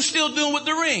 What you still doing with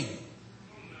the ring?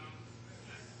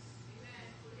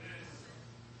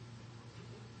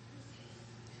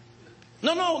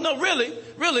 No,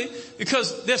 really,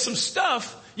 because there's some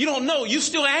stuff you don't know you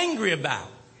still angry about.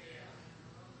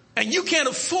 And you can't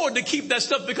afford to keep that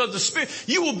stuff because the spirit,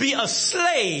 you will be a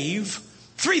slave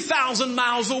 3,000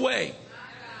 miles away.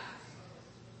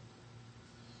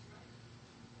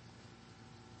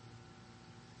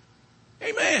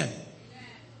 Amen.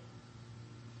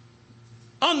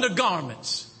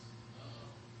 Undergarments.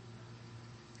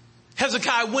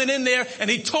 Hezekiah went in there and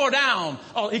he tore down,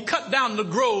 he cut down the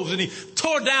groves and he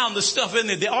tore down the stuff in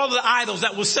there, all the idols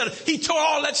that was set up. He tore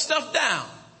all that stuff down.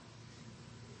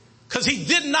 Because he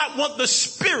did not want the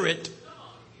spirit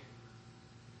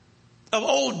of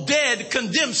old dead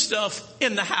condemned stuff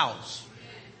in the house.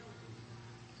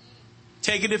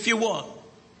 Take it if you want.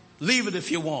 Leave it if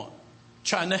you want.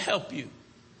 Trying to help you.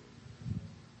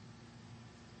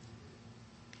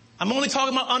 I'm only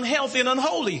talking about unhealthy and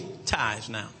unholy ties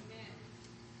now.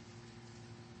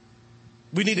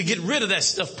 We need to get rid of that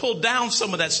stuff. Pull down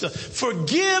some of that stuff.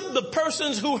 Forgive the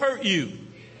persons who hurt you.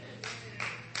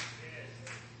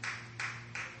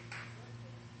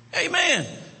 Amen.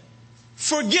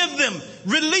 Forgive them.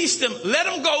 Release them. Let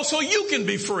them go so you can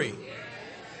be free.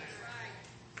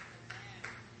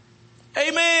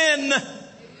 Amen.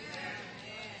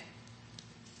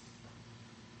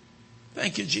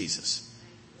 Thank you, Jesus.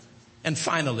 And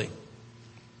finally,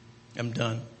 I'm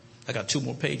done. I got 2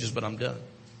 more pages, but I'm done.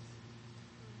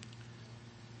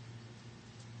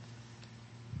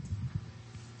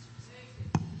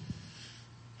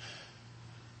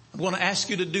 I'm going to ask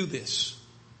you to do this.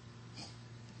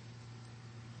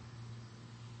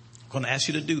 I'm going to ask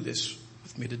you to do this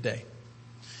with me today.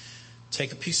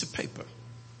 Take a piece of paper.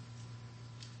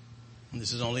 And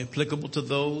this is only applicable to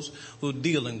those who are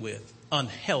dealing with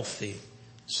unhealthy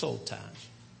soul ties.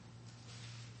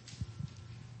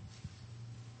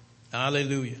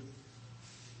 Hallelujah.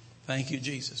 Thank you,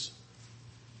 Jesus.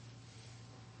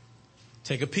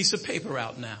 Take a piece of paper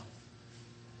out now.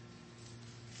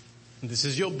 This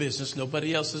is your business,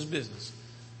 nobody else's business.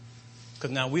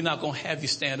 Because now we're not going to have you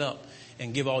stand up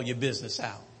and give all your business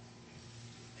out.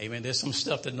 Amen. There's some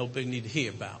stuff that nobody need to hear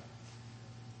about.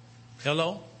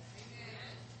 Hello?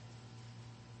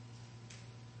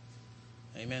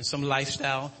 Amen. Some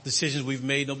lifestyle decisions we've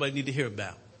made nobody need to hear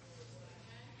about.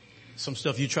 Some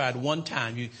stuff you tried one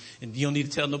time. And you don't need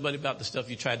to tell nobody about the stuff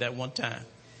you tried that one time.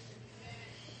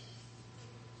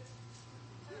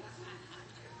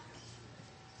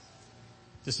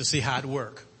 Just to see how it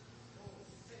works.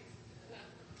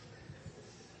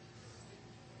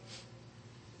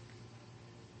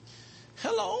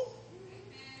 Hello?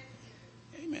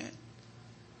 Amen.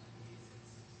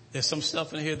 There's some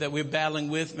stuff in here that we're battling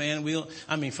with, man.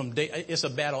 It's a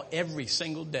battle every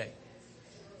single day.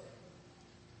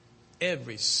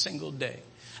 Every single day.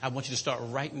 I want you to start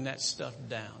writing that stuff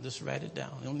down. Just write it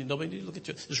down. Nobody need to look at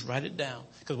you. Just write it down.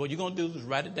 Because what you're going to do is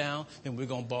write it down, and we're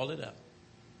going to ball it up.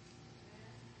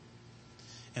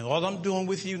 And all I'm doing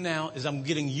with you now is I'm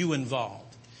getting you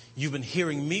involved. You've been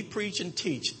hearing me preach and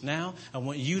teach. Now, I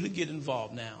want you to get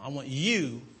involved now. I want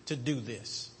you to do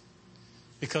this.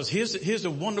 Because here's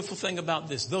the wonderful thing about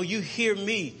this. Though you hear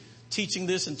me teaching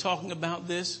this and talking about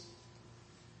this,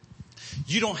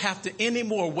 you don't have to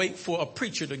anymore wait for a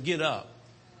preacher to get up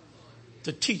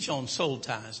to teach on soul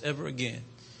ties ever again.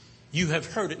 You have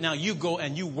heard it. Now you go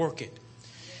and you work it.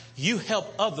 You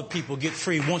help other people get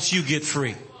free once you get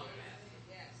free.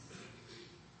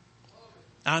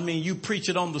 I mean, you preach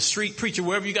it on the street, preach it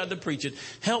wherever you got to preach it.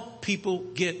 Help people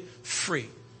get free.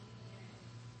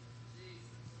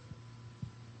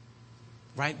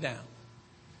 Write down.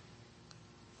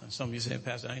 And some of you say,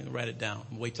 Pastor, I ain't gonna write it down.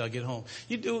 Wait till I get home.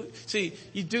 You do. See,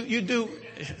 you do.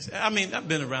 I mean, I've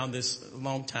been around this a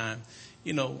long time.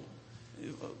 You know,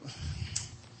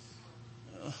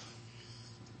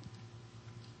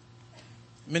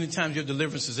 many times your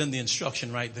deliverance is in the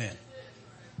instruction right then.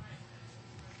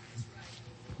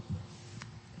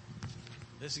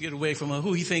 Let's get away from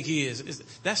who he think he is.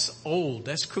 That's old.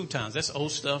 That's croutons. That's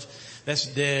old stuff. That's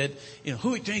dead. You know,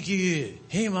 who he think he is?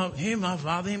 He my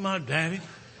father, he my daddy.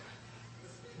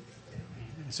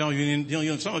 Some of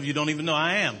you don't even know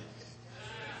I am.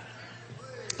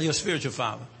 Your spiritual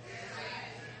father.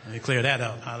 Let me clear that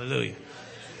up. Hallelujah.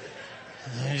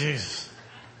 Jesus.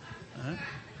 Right.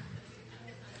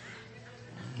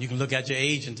 You can look at your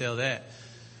age and tell that.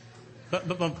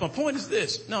 But my point is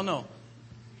this. No.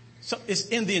 So it's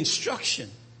in the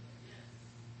instruction.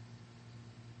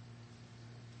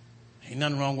 Ain't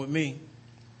nothing wrong with me.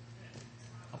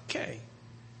 Okay.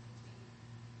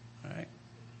 All right.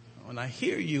 When I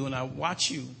hear you and I watch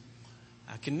you,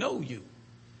 I can know you.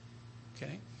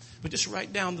 Okay. But just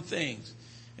write down the things.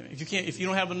 If you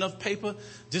don't have enough paper,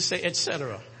 just say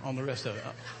etc. on the rest of it.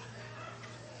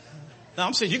 Now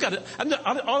I'm saying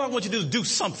all I want you to do is do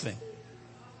something.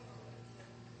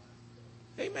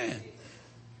 Amen.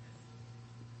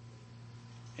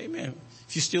 Amen.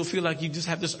 If you still feel like you just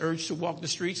have this urge to walk the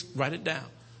streets, write it down.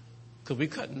 Because we're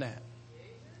cutting that.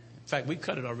 In fact, we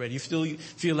cut it already. You still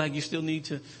feel like you still need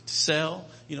to sell,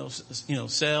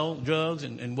 sell drugs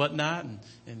and whatnot.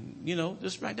 And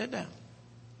just write that down.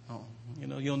 Oh,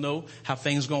 you'll know how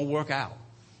things going to work out.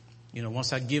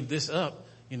 Once I give this up,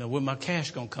 where my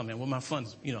cash going to come in, where my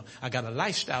funds, I got a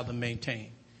lifestyle to maintain.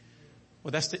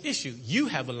 Well, that's the issue. You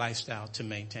have a lifestyle to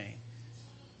maintain.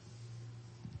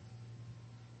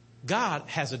 God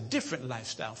has a different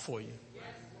lifestyle for you,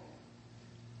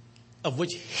 of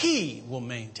which he will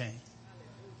maintain.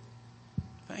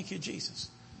 Thank you, Jesus.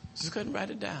 Just go ahead and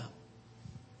write it down.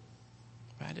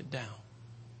 Write it down.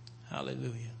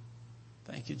 Hallelujah.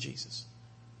 Thank you, Jesus.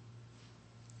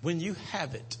 When you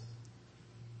have it,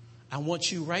 I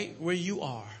want you right where you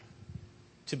are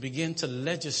to begin to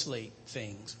legislate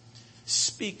things.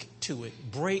 Speak to it.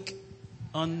 Break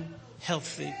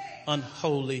unhealthy,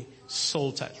 unholy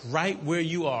soul ties. Right where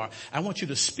you are. I want you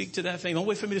to speak to that thing. Don't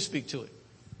wait for me to speak to it.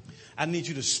 I need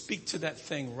you to speak to that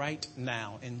thing right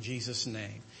now in Jesus'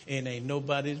 name. It ain't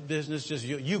nobody's business. Just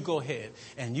you go ahead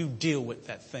and you deal with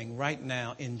that thing right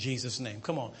now in Jesus' name.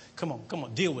 Come on.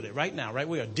 Deal with it right now. Right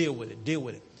where? Deal with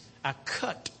it. I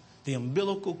cut the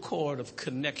umbilical cord of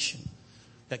connection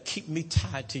that keep me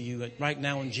tied to you right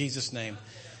now in Jesus' name.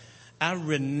 I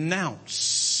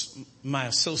renounce my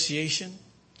association.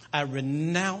 I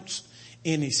renounce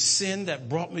any sin that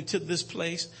brought me to this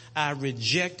place. I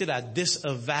reject it. I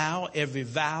disavow every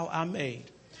vow I made.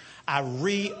 I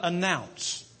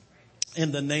re-announce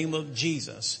in the name of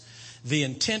Jesus the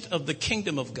intent of the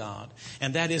kingdom of God,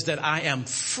 and that is that I am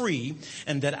free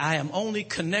and that I am only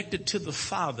connected to the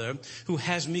Father who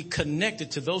has me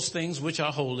connected to those things which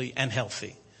are holy and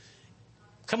healthy.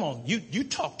 Come on, you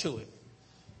talk to it.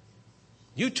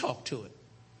 You talk to it.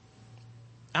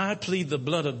 I plead the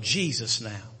blood of Jesus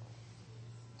now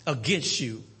against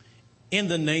you in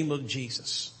the name of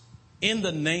Jesus. In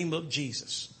the name of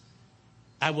Jesus.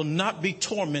 I will not be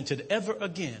tormented ever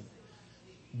again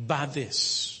by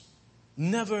this.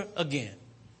 Never again.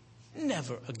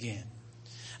 Never again.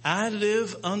 I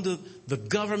live under the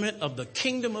government of the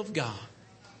kingdom of God.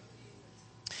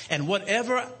 And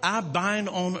whatever I bind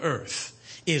on earth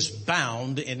is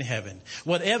bound in heaven.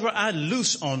 Whatever I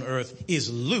loose on earth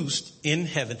is loosed in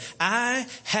heaven. I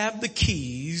have the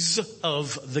keys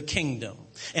of the kingdom.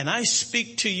 And I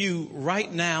speak to you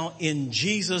right now in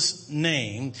Jesus'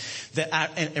 name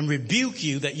that and rebuke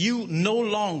you that you no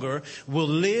longer will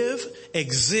live,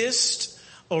 exist,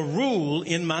 or rule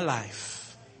in my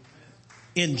life.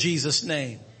 In Jesus'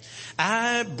 name.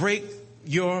 I break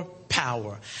your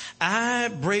power. I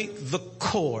break the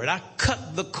cord. I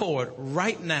cut the cord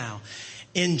right now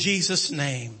in Jesus'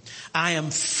 name. I am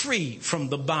free from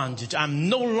the bondage. I'm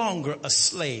no longer a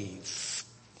slave.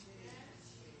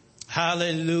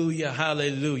 Hallelujah,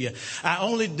 hallelujah. I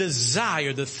only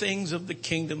desire the things of the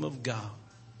kingdom of God.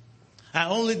 I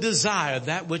only desire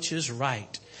that which is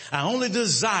right. I only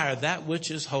desire that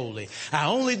which is holy. I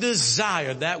only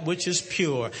desire that which is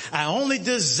pure. I only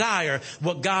desire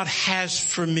what God has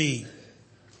for me.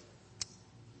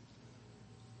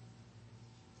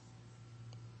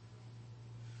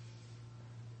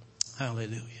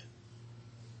 Hallelujah.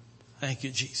 Thank you,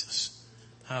 Jesus.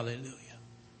 Hallelujah.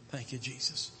 Thank you,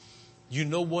 Jesus. You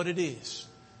know what it is.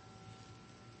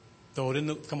 Throw it in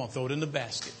the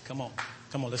basket. Come on,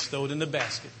 let's throw it in the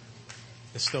basket.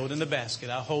 Let's throw it in the basket.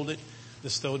 I'll hold it.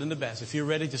 Let's throw it in the basket. If you're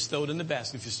ready, just throw it in the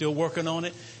basket. If you're still working on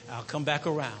it, I'll come back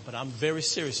around. But I'm very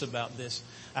serious about this.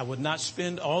 I would not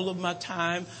spend all of my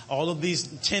time, all of these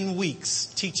 10 weeks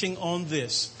teaching on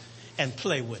this and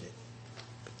play with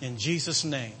it. In Jesus'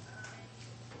 name.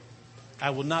 I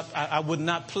would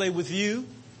not play with you.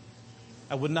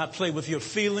 I would not play with your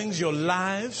feelings, your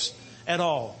lives at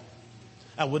all.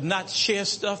 I would not share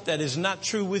stuff that is not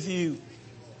true with you.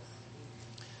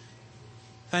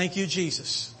 Thank you,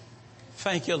 Jesus.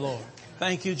 Thank you, Lord.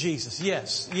 Thank you, Jesus.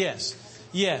 Yes, yes,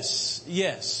 yes,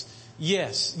 yes,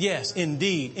 yes, yes,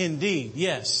 indeed, indeed,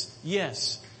 yes,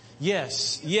 yes,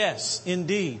 yes, yes,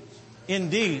 indeed,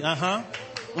 indeed,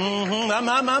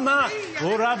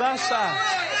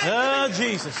 Oh,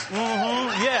 Jesus.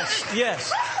 Yes,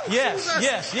 yes, yes,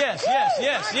 yes, yes, yes,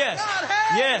 yes, yes,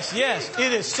 yes, yes.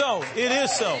 It is so. It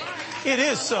is so. It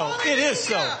is so. It is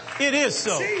so. It is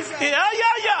so.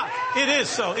 It is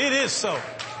so. It is so.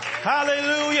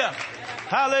 Hallelujah.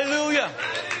 Hallelujah.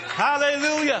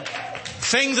 Hallelujah.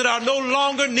 Things that are no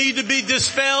longer need to be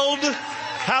dispelled.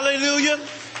 Hallelujah.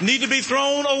 Need to be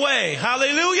thrown away.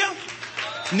 Hallelujah.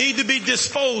 Need to be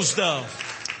disposed of.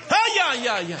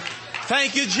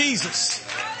 Thank you, Jesus.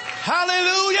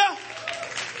 Hallelujah.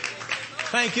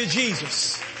 Thank you,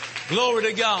 Jesus. Glory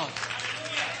to God.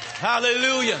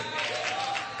 Hallelujah.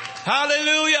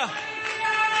 Hallelujah.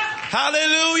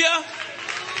 Hallelujah.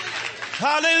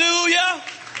 Hallelujah.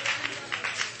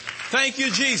 Thank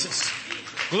you, Jesus.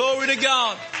 Glory to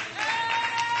God.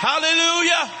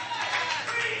 Hallelujah.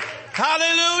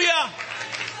 Hallelujah.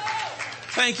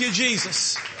 Thank you,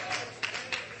 Jesus.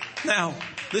 Now,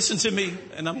 listen to me,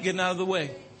 and I'm getting out of the way.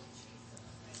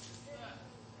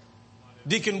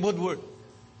 Deacon Woodward.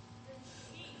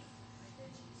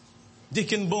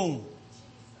 Deacon Boone.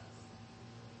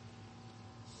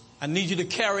 I need you to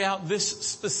carry out this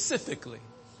specifically.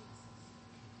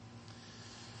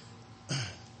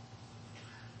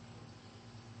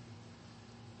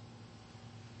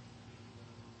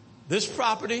 This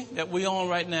property that we own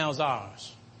right now is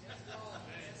ours.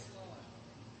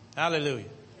 Hallelujah.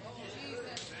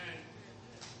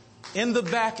 In the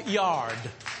backyard,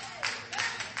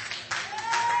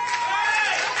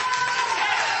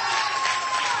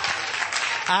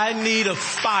 I need a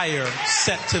fire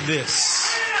set to this.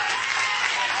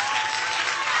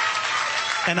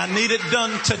 And I need it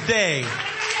done today.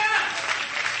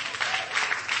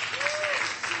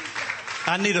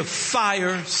 I need a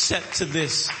fire set to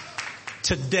this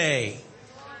today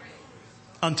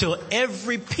until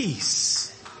every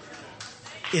piece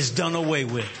is done away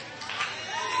with.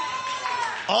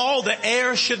 All the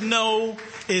air should know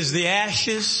is the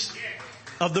ashes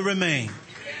of the remain.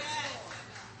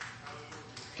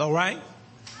 All right?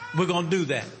 We're going to do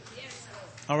that.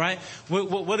 All right?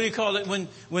 What do you call it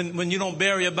when you don't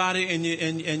bury a body and you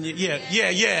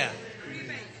yeah.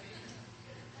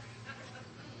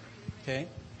 Okay.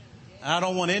 I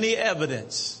don't want any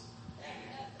evidence.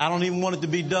 I don't even want it to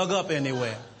be dug up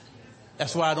anywhere.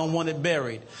 That's why I don't want it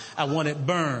buried. I want it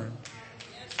burned.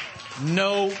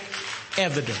 No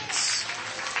evidence.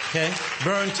 Okay.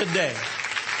 Burn today.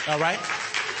 All right.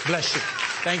 Bless you.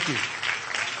 Thank you.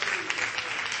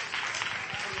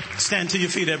 Stand to your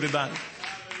feet, everybody.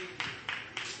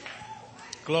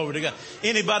 Glory to God.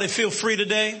 Anybody feel free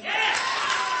today?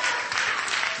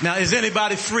 Now, is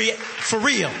anybody free for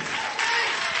real?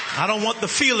 I don't want the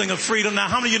feeling of freedom. Now,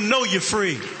 how many of you know you're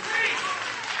free?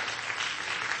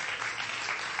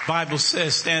 Bible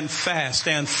says, stand fast,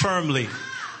 stand firmly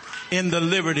in the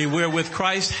liberty wherewith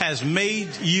Christ has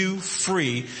made you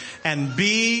free, and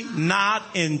be not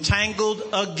entangled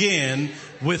again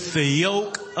with the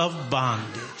yoke of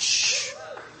bondage.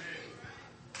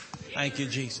 Thank you,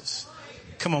 Jesus.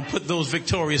 Come on, put those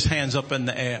victorious hands up in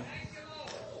the air.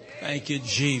 Thank you,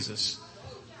 Jesus.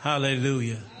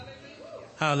 Hallelujah.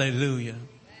 Hallelujah.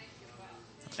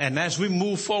 And as we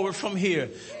move forward from here,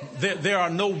 there are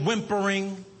no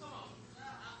whimpering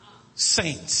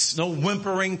saints, no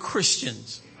whimpering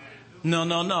Christians.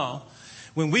 No.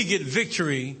 When we get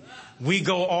victory, we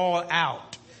go all out.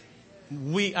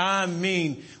 We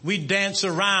dance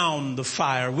around the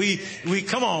fire. We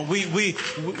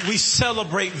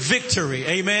celebrate victory.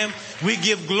 Amen. We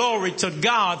give glory to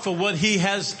God for what he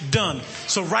has done.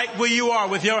 So right where you are,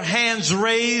 with your hands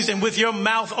raised and with your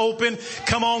mouth open,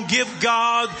 come on, give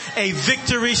God a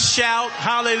victory shout.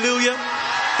 Hallelujah.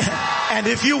 And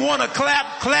if you want to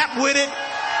clap with it,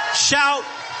 shout,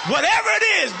 whatever it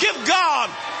is, give God,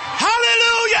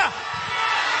 hallelujah,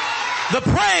 the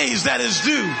praise that is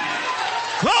due.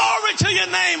 Glory to your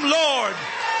name, Lord.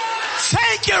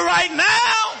 Thank you right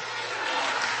now.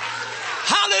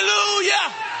 Hallelujah.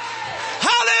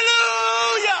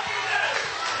 Hallelujah.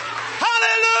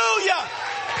 Hallelujah.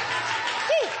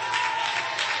 Woo.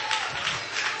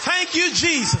 Thank you,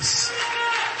 Jesus.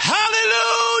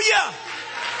 Hallelujah.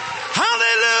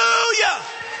 Hallelujah.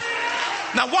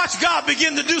 Now watch God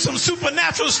begin to do some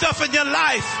supernatural stuff in your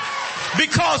life.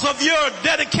 Because of your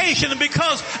dedication and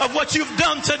because of what you've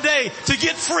done today to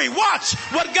get free. Watch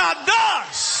what God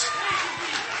does.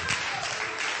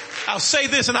 I'll say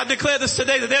this, and I declare this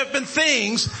today, that there have been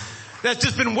things that's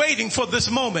just been waiting for this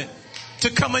moment to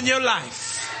come in your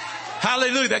life.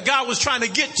 Hallelujah. That God was trying to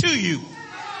get to you.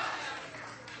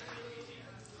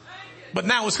 But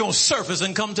now it's going to surface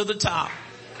and come to the top.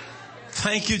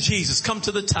 Thank you, Jesus. Come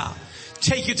to the top.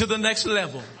 Take you to the next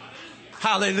level.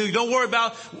 Hallelujah. Don't worry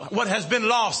about what has been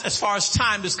lost as far as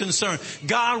time is concerned.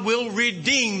 God will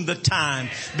redeem the time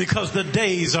because the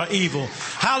days are evil.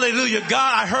 Hallelujah.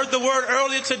 God, I heard the word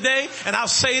earlier today, and I'll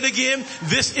say it again.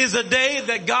 This is a day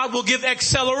that God will give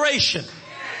acceleration.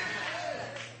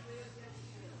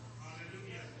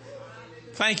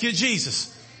 Thank you,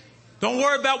 Jesus. Don't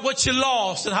worry about what you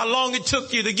lost and how long it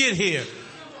took you to get here.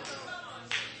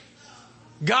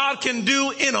 God can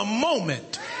do in a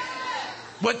moment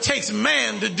what takes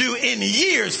man to do in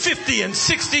years, 50 and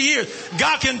 60 years.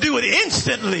 God can do it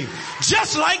instantly,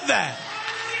 just like that.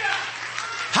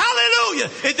 Hallelujah.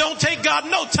 It don't take God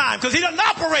no time because he doesn't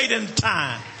operate in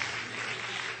time.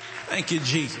 Thank you,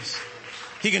 Jesus.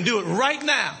 He can do it right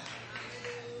now.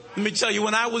 Let me tell you,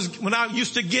 when I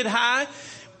used to get high,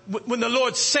 when the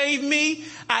Lord saved me,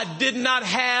 I did not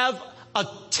have a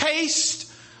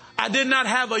taste. I did not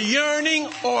have a yearning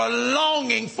or a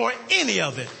longing for any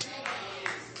of it.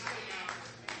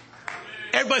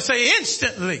 Everybody say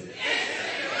instantly.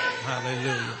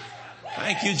 Hallelujah.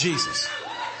 Thank you, Jesus.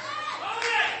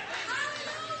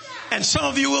 And some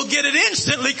of you will get it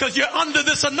instantly because you're under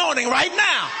this anointing right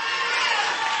now.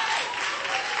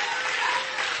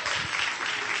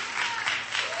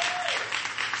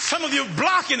 Some of you are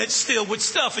blocking it still with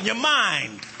stuff in your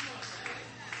mind.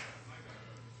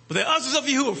 But there are others of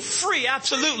you who are free,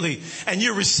 absolutely. And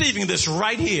you're receiving this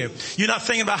right here. You're not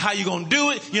thinking about how you're going to do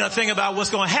it. You're not thinking about what's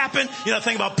going to happen. You're not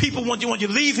thinking about people want you to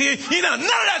leave here. You're not, none of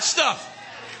that stuff.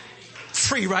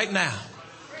 Free right now.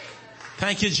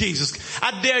 Thank you, Jesus.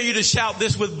 I dare you to shout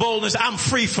this with boldness. I'm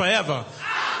free forever.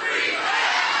 I'm free forever.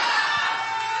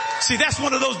 See, that's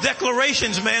one of those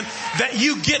declarations, man, that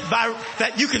you get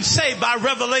that you can say by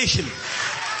revelation.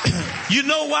 You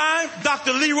know why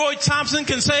Dr. Leroy Thompson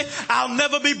can say, I'll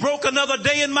never be broke another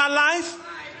day in my life?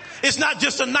 It's not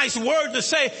just a nice word to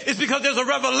say. It's because there's a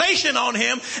revelation on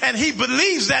him and he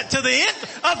believes that to the end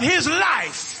of his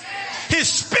life. His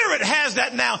spirit has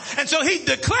that now. And so he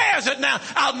declares it now.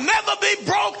 I'll never be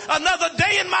broke another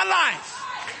day in my life.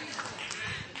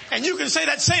 And you can say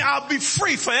that same, I'll be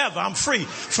free forever. I'm free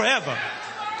forever.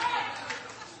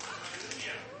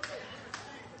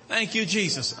 Thank you,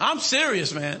 Jesus. I'm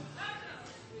serious, man.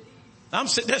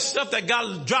 There's stuff that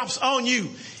God drops on you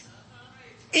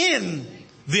in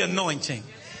the anointing.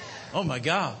 Oh my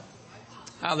God.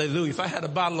 Hallelujah. If I had a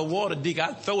bottle of water, Deke,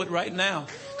 I'd throw it right now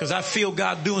because I feel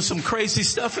God doing some crazy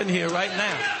stuff in here right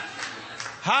now.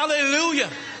 Hallelujah.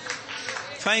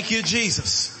 Thank you,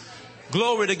 Jesus.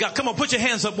 Glory to God. Come on, put your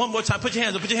hands up one more time. Put your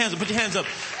hands up, put your hands up, put your hands up.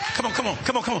 Come on, come on,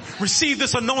 come on, come on. Receive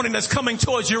this anointing that's coming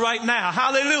towards you right now.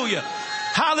 Hallelujah.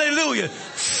 Hallelujah.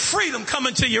 Freedom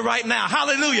coming to you right now.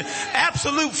 Hallelujah.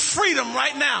 Absolute freedom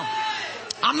right now.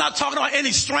 I'm not talking about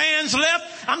any strands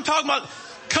left. I'm talking about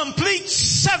complete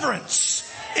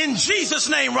severance in Jesus'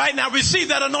 name right now. Receive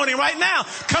that anointing right now.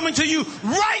 Coming to you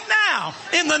right now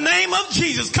in the name of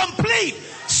Jesus. Complete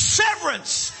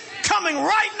severance coming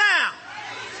right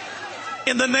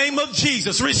now in the name of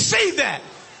Jesus. Receive that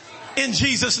in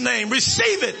Jesus' name.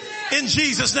 Receive it in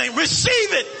Jesus' name.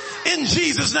 Receive it in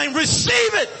Jesus' name.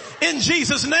 Receive it in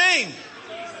Jesus' name.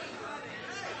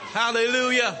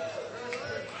 Hallelujah.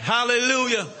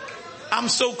 Hallelujah. I'm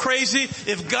so crazy.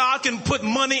 If God can put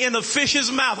money in a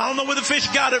fish's mouth, I don't know where the fish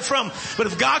got it from, but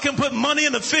if God can put money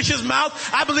in a fish's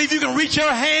mouth, I believe you can reach your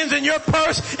hands in your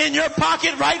purse, in your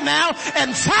pocket right now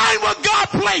and find what God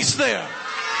placed there.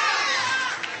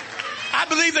 I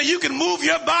believe that you can move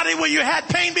your body where you had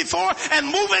pain before and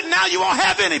move it now you won't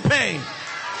have any pain.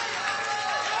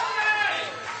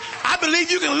 I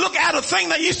believe you can look at a thing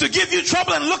that used to give you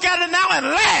trouble and look at it now and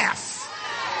laugh.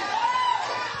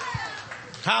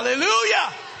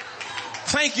 Hallelujah.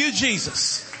 Thank you,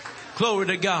 Jesus. Glory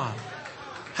to God.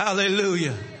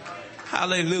 Hallelujah.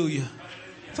 Hallelujah.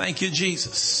 Thank you,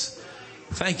 Jesus.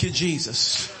 Thank you,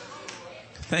 Jesus.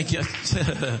 Thank you.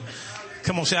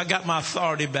 Come on, say, I got my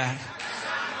authority back.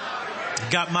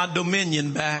 Got my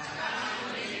dominion back.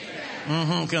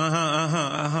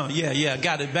 Yeah.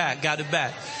 Got it back. Got it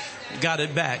back. Got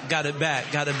it back. Got it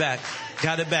back. Got it back.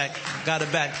 Got it back. Got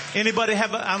it back. Anybody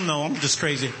have I don't know. I'm just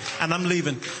crazy and I'm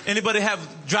leaving. Anybody have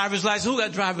driver's license? Who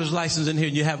got driver's license in here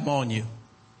and you have them on you?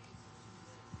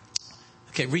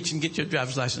 Okay, reach and get your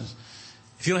driver's license.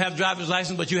 If you don't have driver's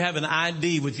license, but you have an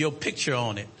ID with your picture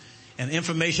on it and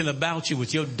information about you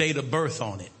with your date of birth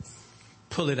on it,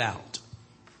 pull it out.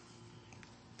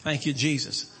 Thank you,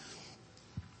 Jesus.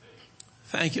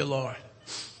 Thank you, Lord.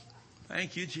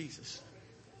 Thank you, Jesus.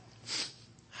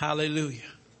 Hallelujah.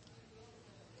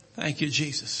 Thank you,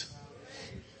 Jesus.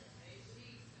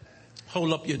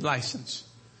 Hold up your license.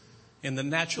 In the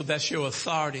natural, that's your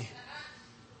authority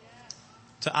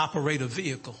to operate a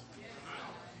vehicle.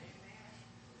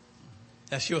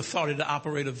 That's your authority to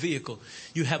operate a vehicle.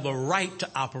 You have a right to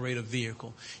operate a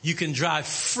vehicle. You can drive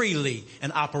freely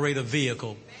and operate a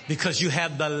vehicle because you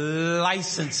have the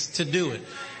license to do it.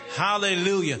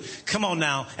 Hallelujah. Come on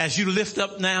now. As you lift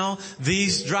up now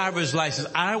these driver's license,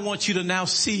 I want you to now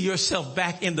see yourself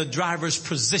back in the driver's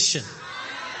position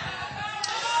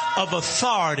of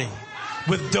authority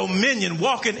with dominion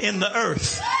walking in the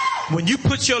earth. When you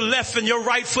put your left and your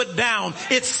right foot down,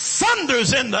 it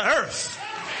thunders in the earth.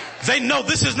 They know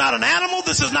this is not an animal,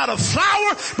 this is not a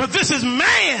flower, but this is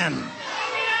man.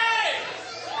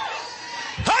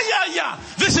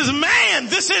 This is man.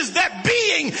 This is that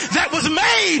being that was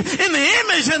made in the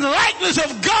image and likeness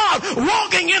of God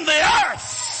walking in the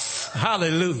earth.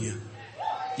 Hallelujah.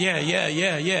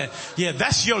 Yeah.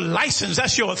 That's your license.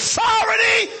 That's your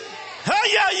authority.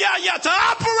 To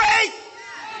operate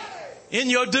in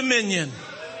your dominion.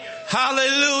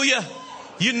 Hallelujah.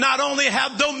 You not only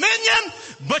have dominion,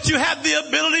 but you have the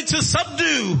ability to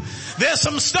subdue. There's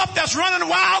some stuff that's running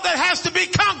wild that has to be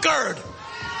conquered.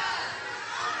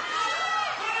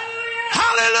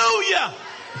 Hallelujah.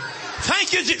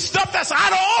 Thank you. Stuff that's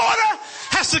out of order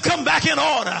has to come back in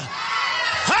order.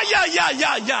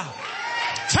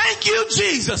 Thank you,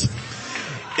 Jesus.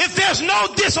 If there's no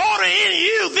disorder in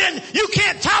you, then you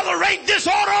can't tolerate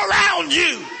disorder around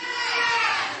you.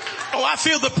 Oh, I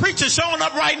feel the preacher showing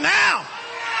up right now.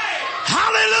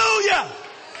 Hallelujah.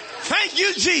 Thank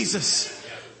you, Jesus.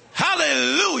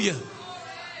 Hallelujah.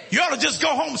 You ought to just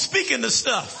go home speaking this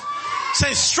stuff.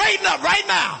 Say, straighten up right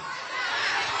now.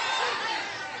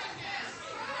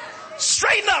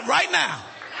 Straighten up right now.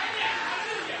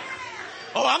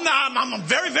 Oh, I'm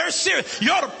very, very serious.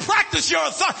 You ought to practice your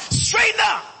authority. Straighten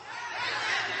up.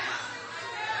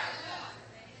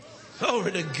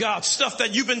 Glory to God. Stuff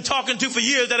that you've been talking to for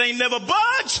years that ain't never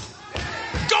budged.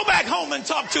 Go back home and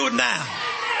talk to it now.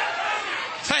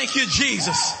 Thank you,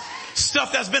 Jesus.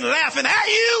 Stuff that's been laughing at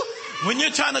you when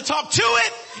you're trying to talk to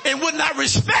it and would not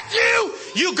respect you.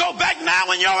 You go back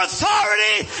now in your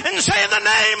authority and say, in the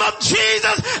name of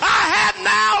Jesus, I have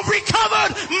now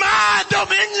recovered my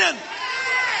dominion.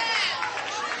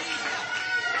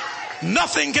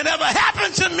 Nothing can ever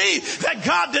happen to me that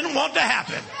God didn't want to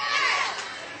happen.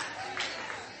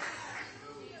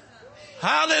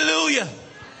 Hallelujah.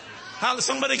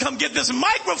 Somebody come get this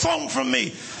microphone from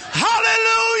me.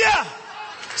 Hallelujah.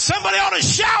 Somebody ought to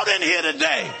shout in here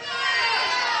today.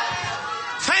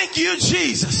 Thank you,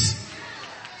 Jesus.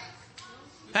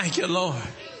 Thank you, Lord.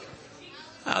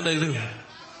 Hallelujah.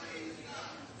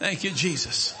 Thank you,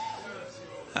 Jesus.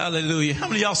 Hallelujah. How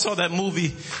many of y'all saw that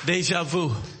movie, Deja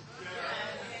Vu?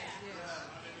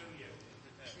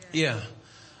 Yeah.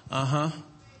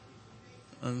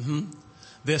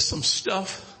 There's some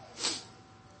stuff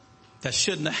that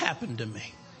shouldn't have happened to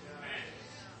me.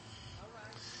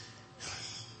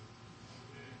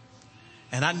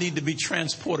 And I need to be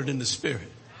transported in the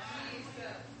spirit.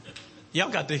 Y'all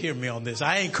got to hear me on this.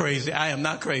 I ain't crazy. I am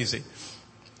not crazy.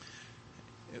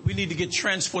 We need to get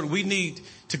transported. We need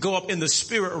to go up in the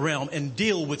spirit realm and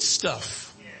deal with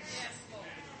stuff.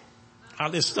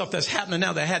 There's stuff that's happening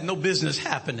now that had no business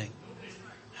happening.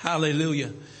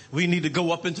 Hallelujah. We need to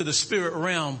go up into the spirit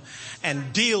realm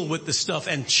and deal with the stuff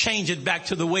and change it back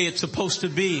to the way it's supposed to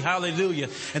be. Hallelujah.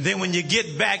 And then when you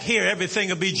get back here, everything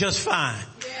will be just fine.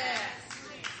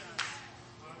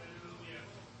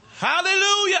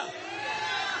 Hallelujah.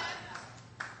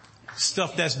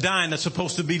 Stuff that's dying that's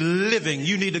supposed to be living.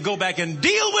 You need to go back and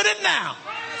deal with it now.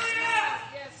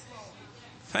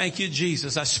 Thank you,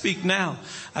 Jesus. I speak now.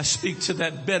 I speak to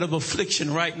that bed of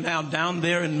affliction right now down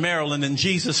there in Maryland in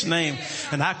Jesus' name.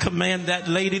 And I command that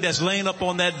lady that's laying up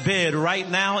on that bed right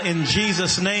now in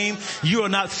Jesus' name. You are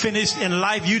not finished in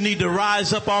life. You need to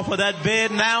rise up off of that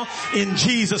bed now in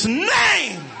Jesus'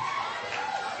 name.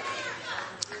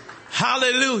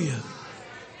 Hallelujah.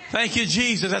 Thank you,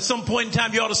 Jesus. At some point in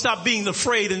time, you ought to stop being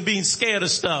afraid and being scared of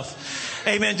stuff.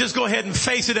 Amen. Just go ahead and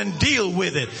face it and deal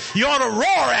with it. You ought to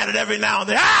roar at it every now and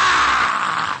then.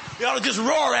 Ah! You ought to just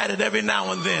roar at it every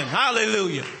now and then.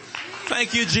 Hallelujah.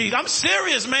 Thank you, Jesus. I'm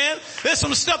serious, man. There's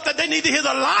some stuff that they need to hear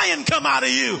the lion come out of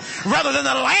you rather than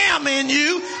the lamb in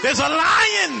you. There's a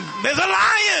lion. There's a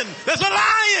lion. There's a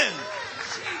lion.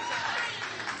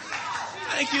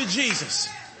 Thank you, Jesus.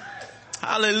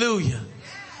 Hallelujah.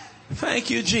 Thank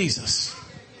you, Jesus.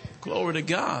 Glory to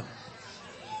God.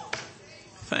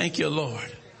 Thank you,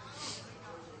 Lord.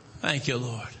 Thank you,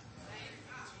 Lord.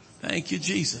 Thank you,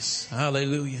 Jesus.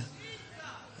 Hallelujah.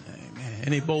 Amen.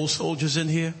 Any bold soldiers in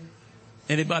here?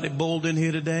 Anybody bold in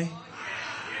here today?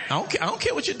 I don't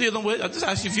care what you're dealing with. I just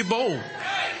ask you if you're bold.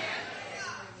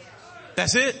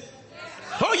 That's it?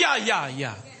 Oh,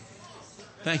 yeah.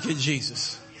 Thank you,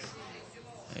 Jesus.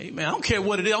 Amen. I don't care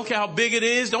what it is. I don't care how big it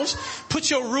is. Don't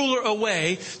put your ruler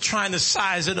away trying to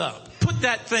size it up. Put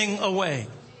that thing away.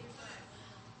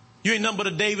 You ain't nothing but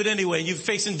a David anyway. You're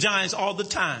facing giants all the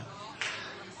time.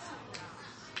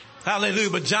 Hallelujah.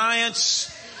 But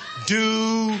giants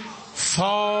do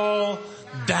fall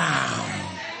down.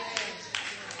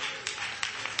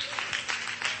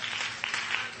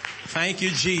 Thank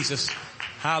you, Jesus.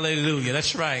 Hallelujah.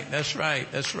 That's right. That's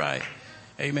right. That's right.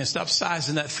 Amen. Stop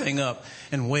sizing that thing up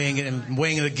and weighing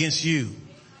it against you.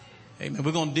 Amen.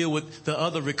 We're going to deal with the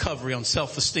other recovery on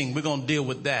self-esteem. We're going to deal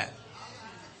with that.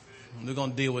 We're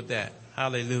going to deal with that.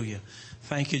 Hallelujah.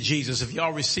 Thank you, Jesus. If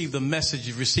y'all received the message,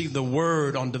 you received the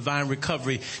word on divine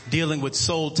recovery, dealing with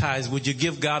soul ties, would you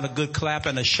give God a good clap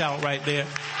and a shout right there?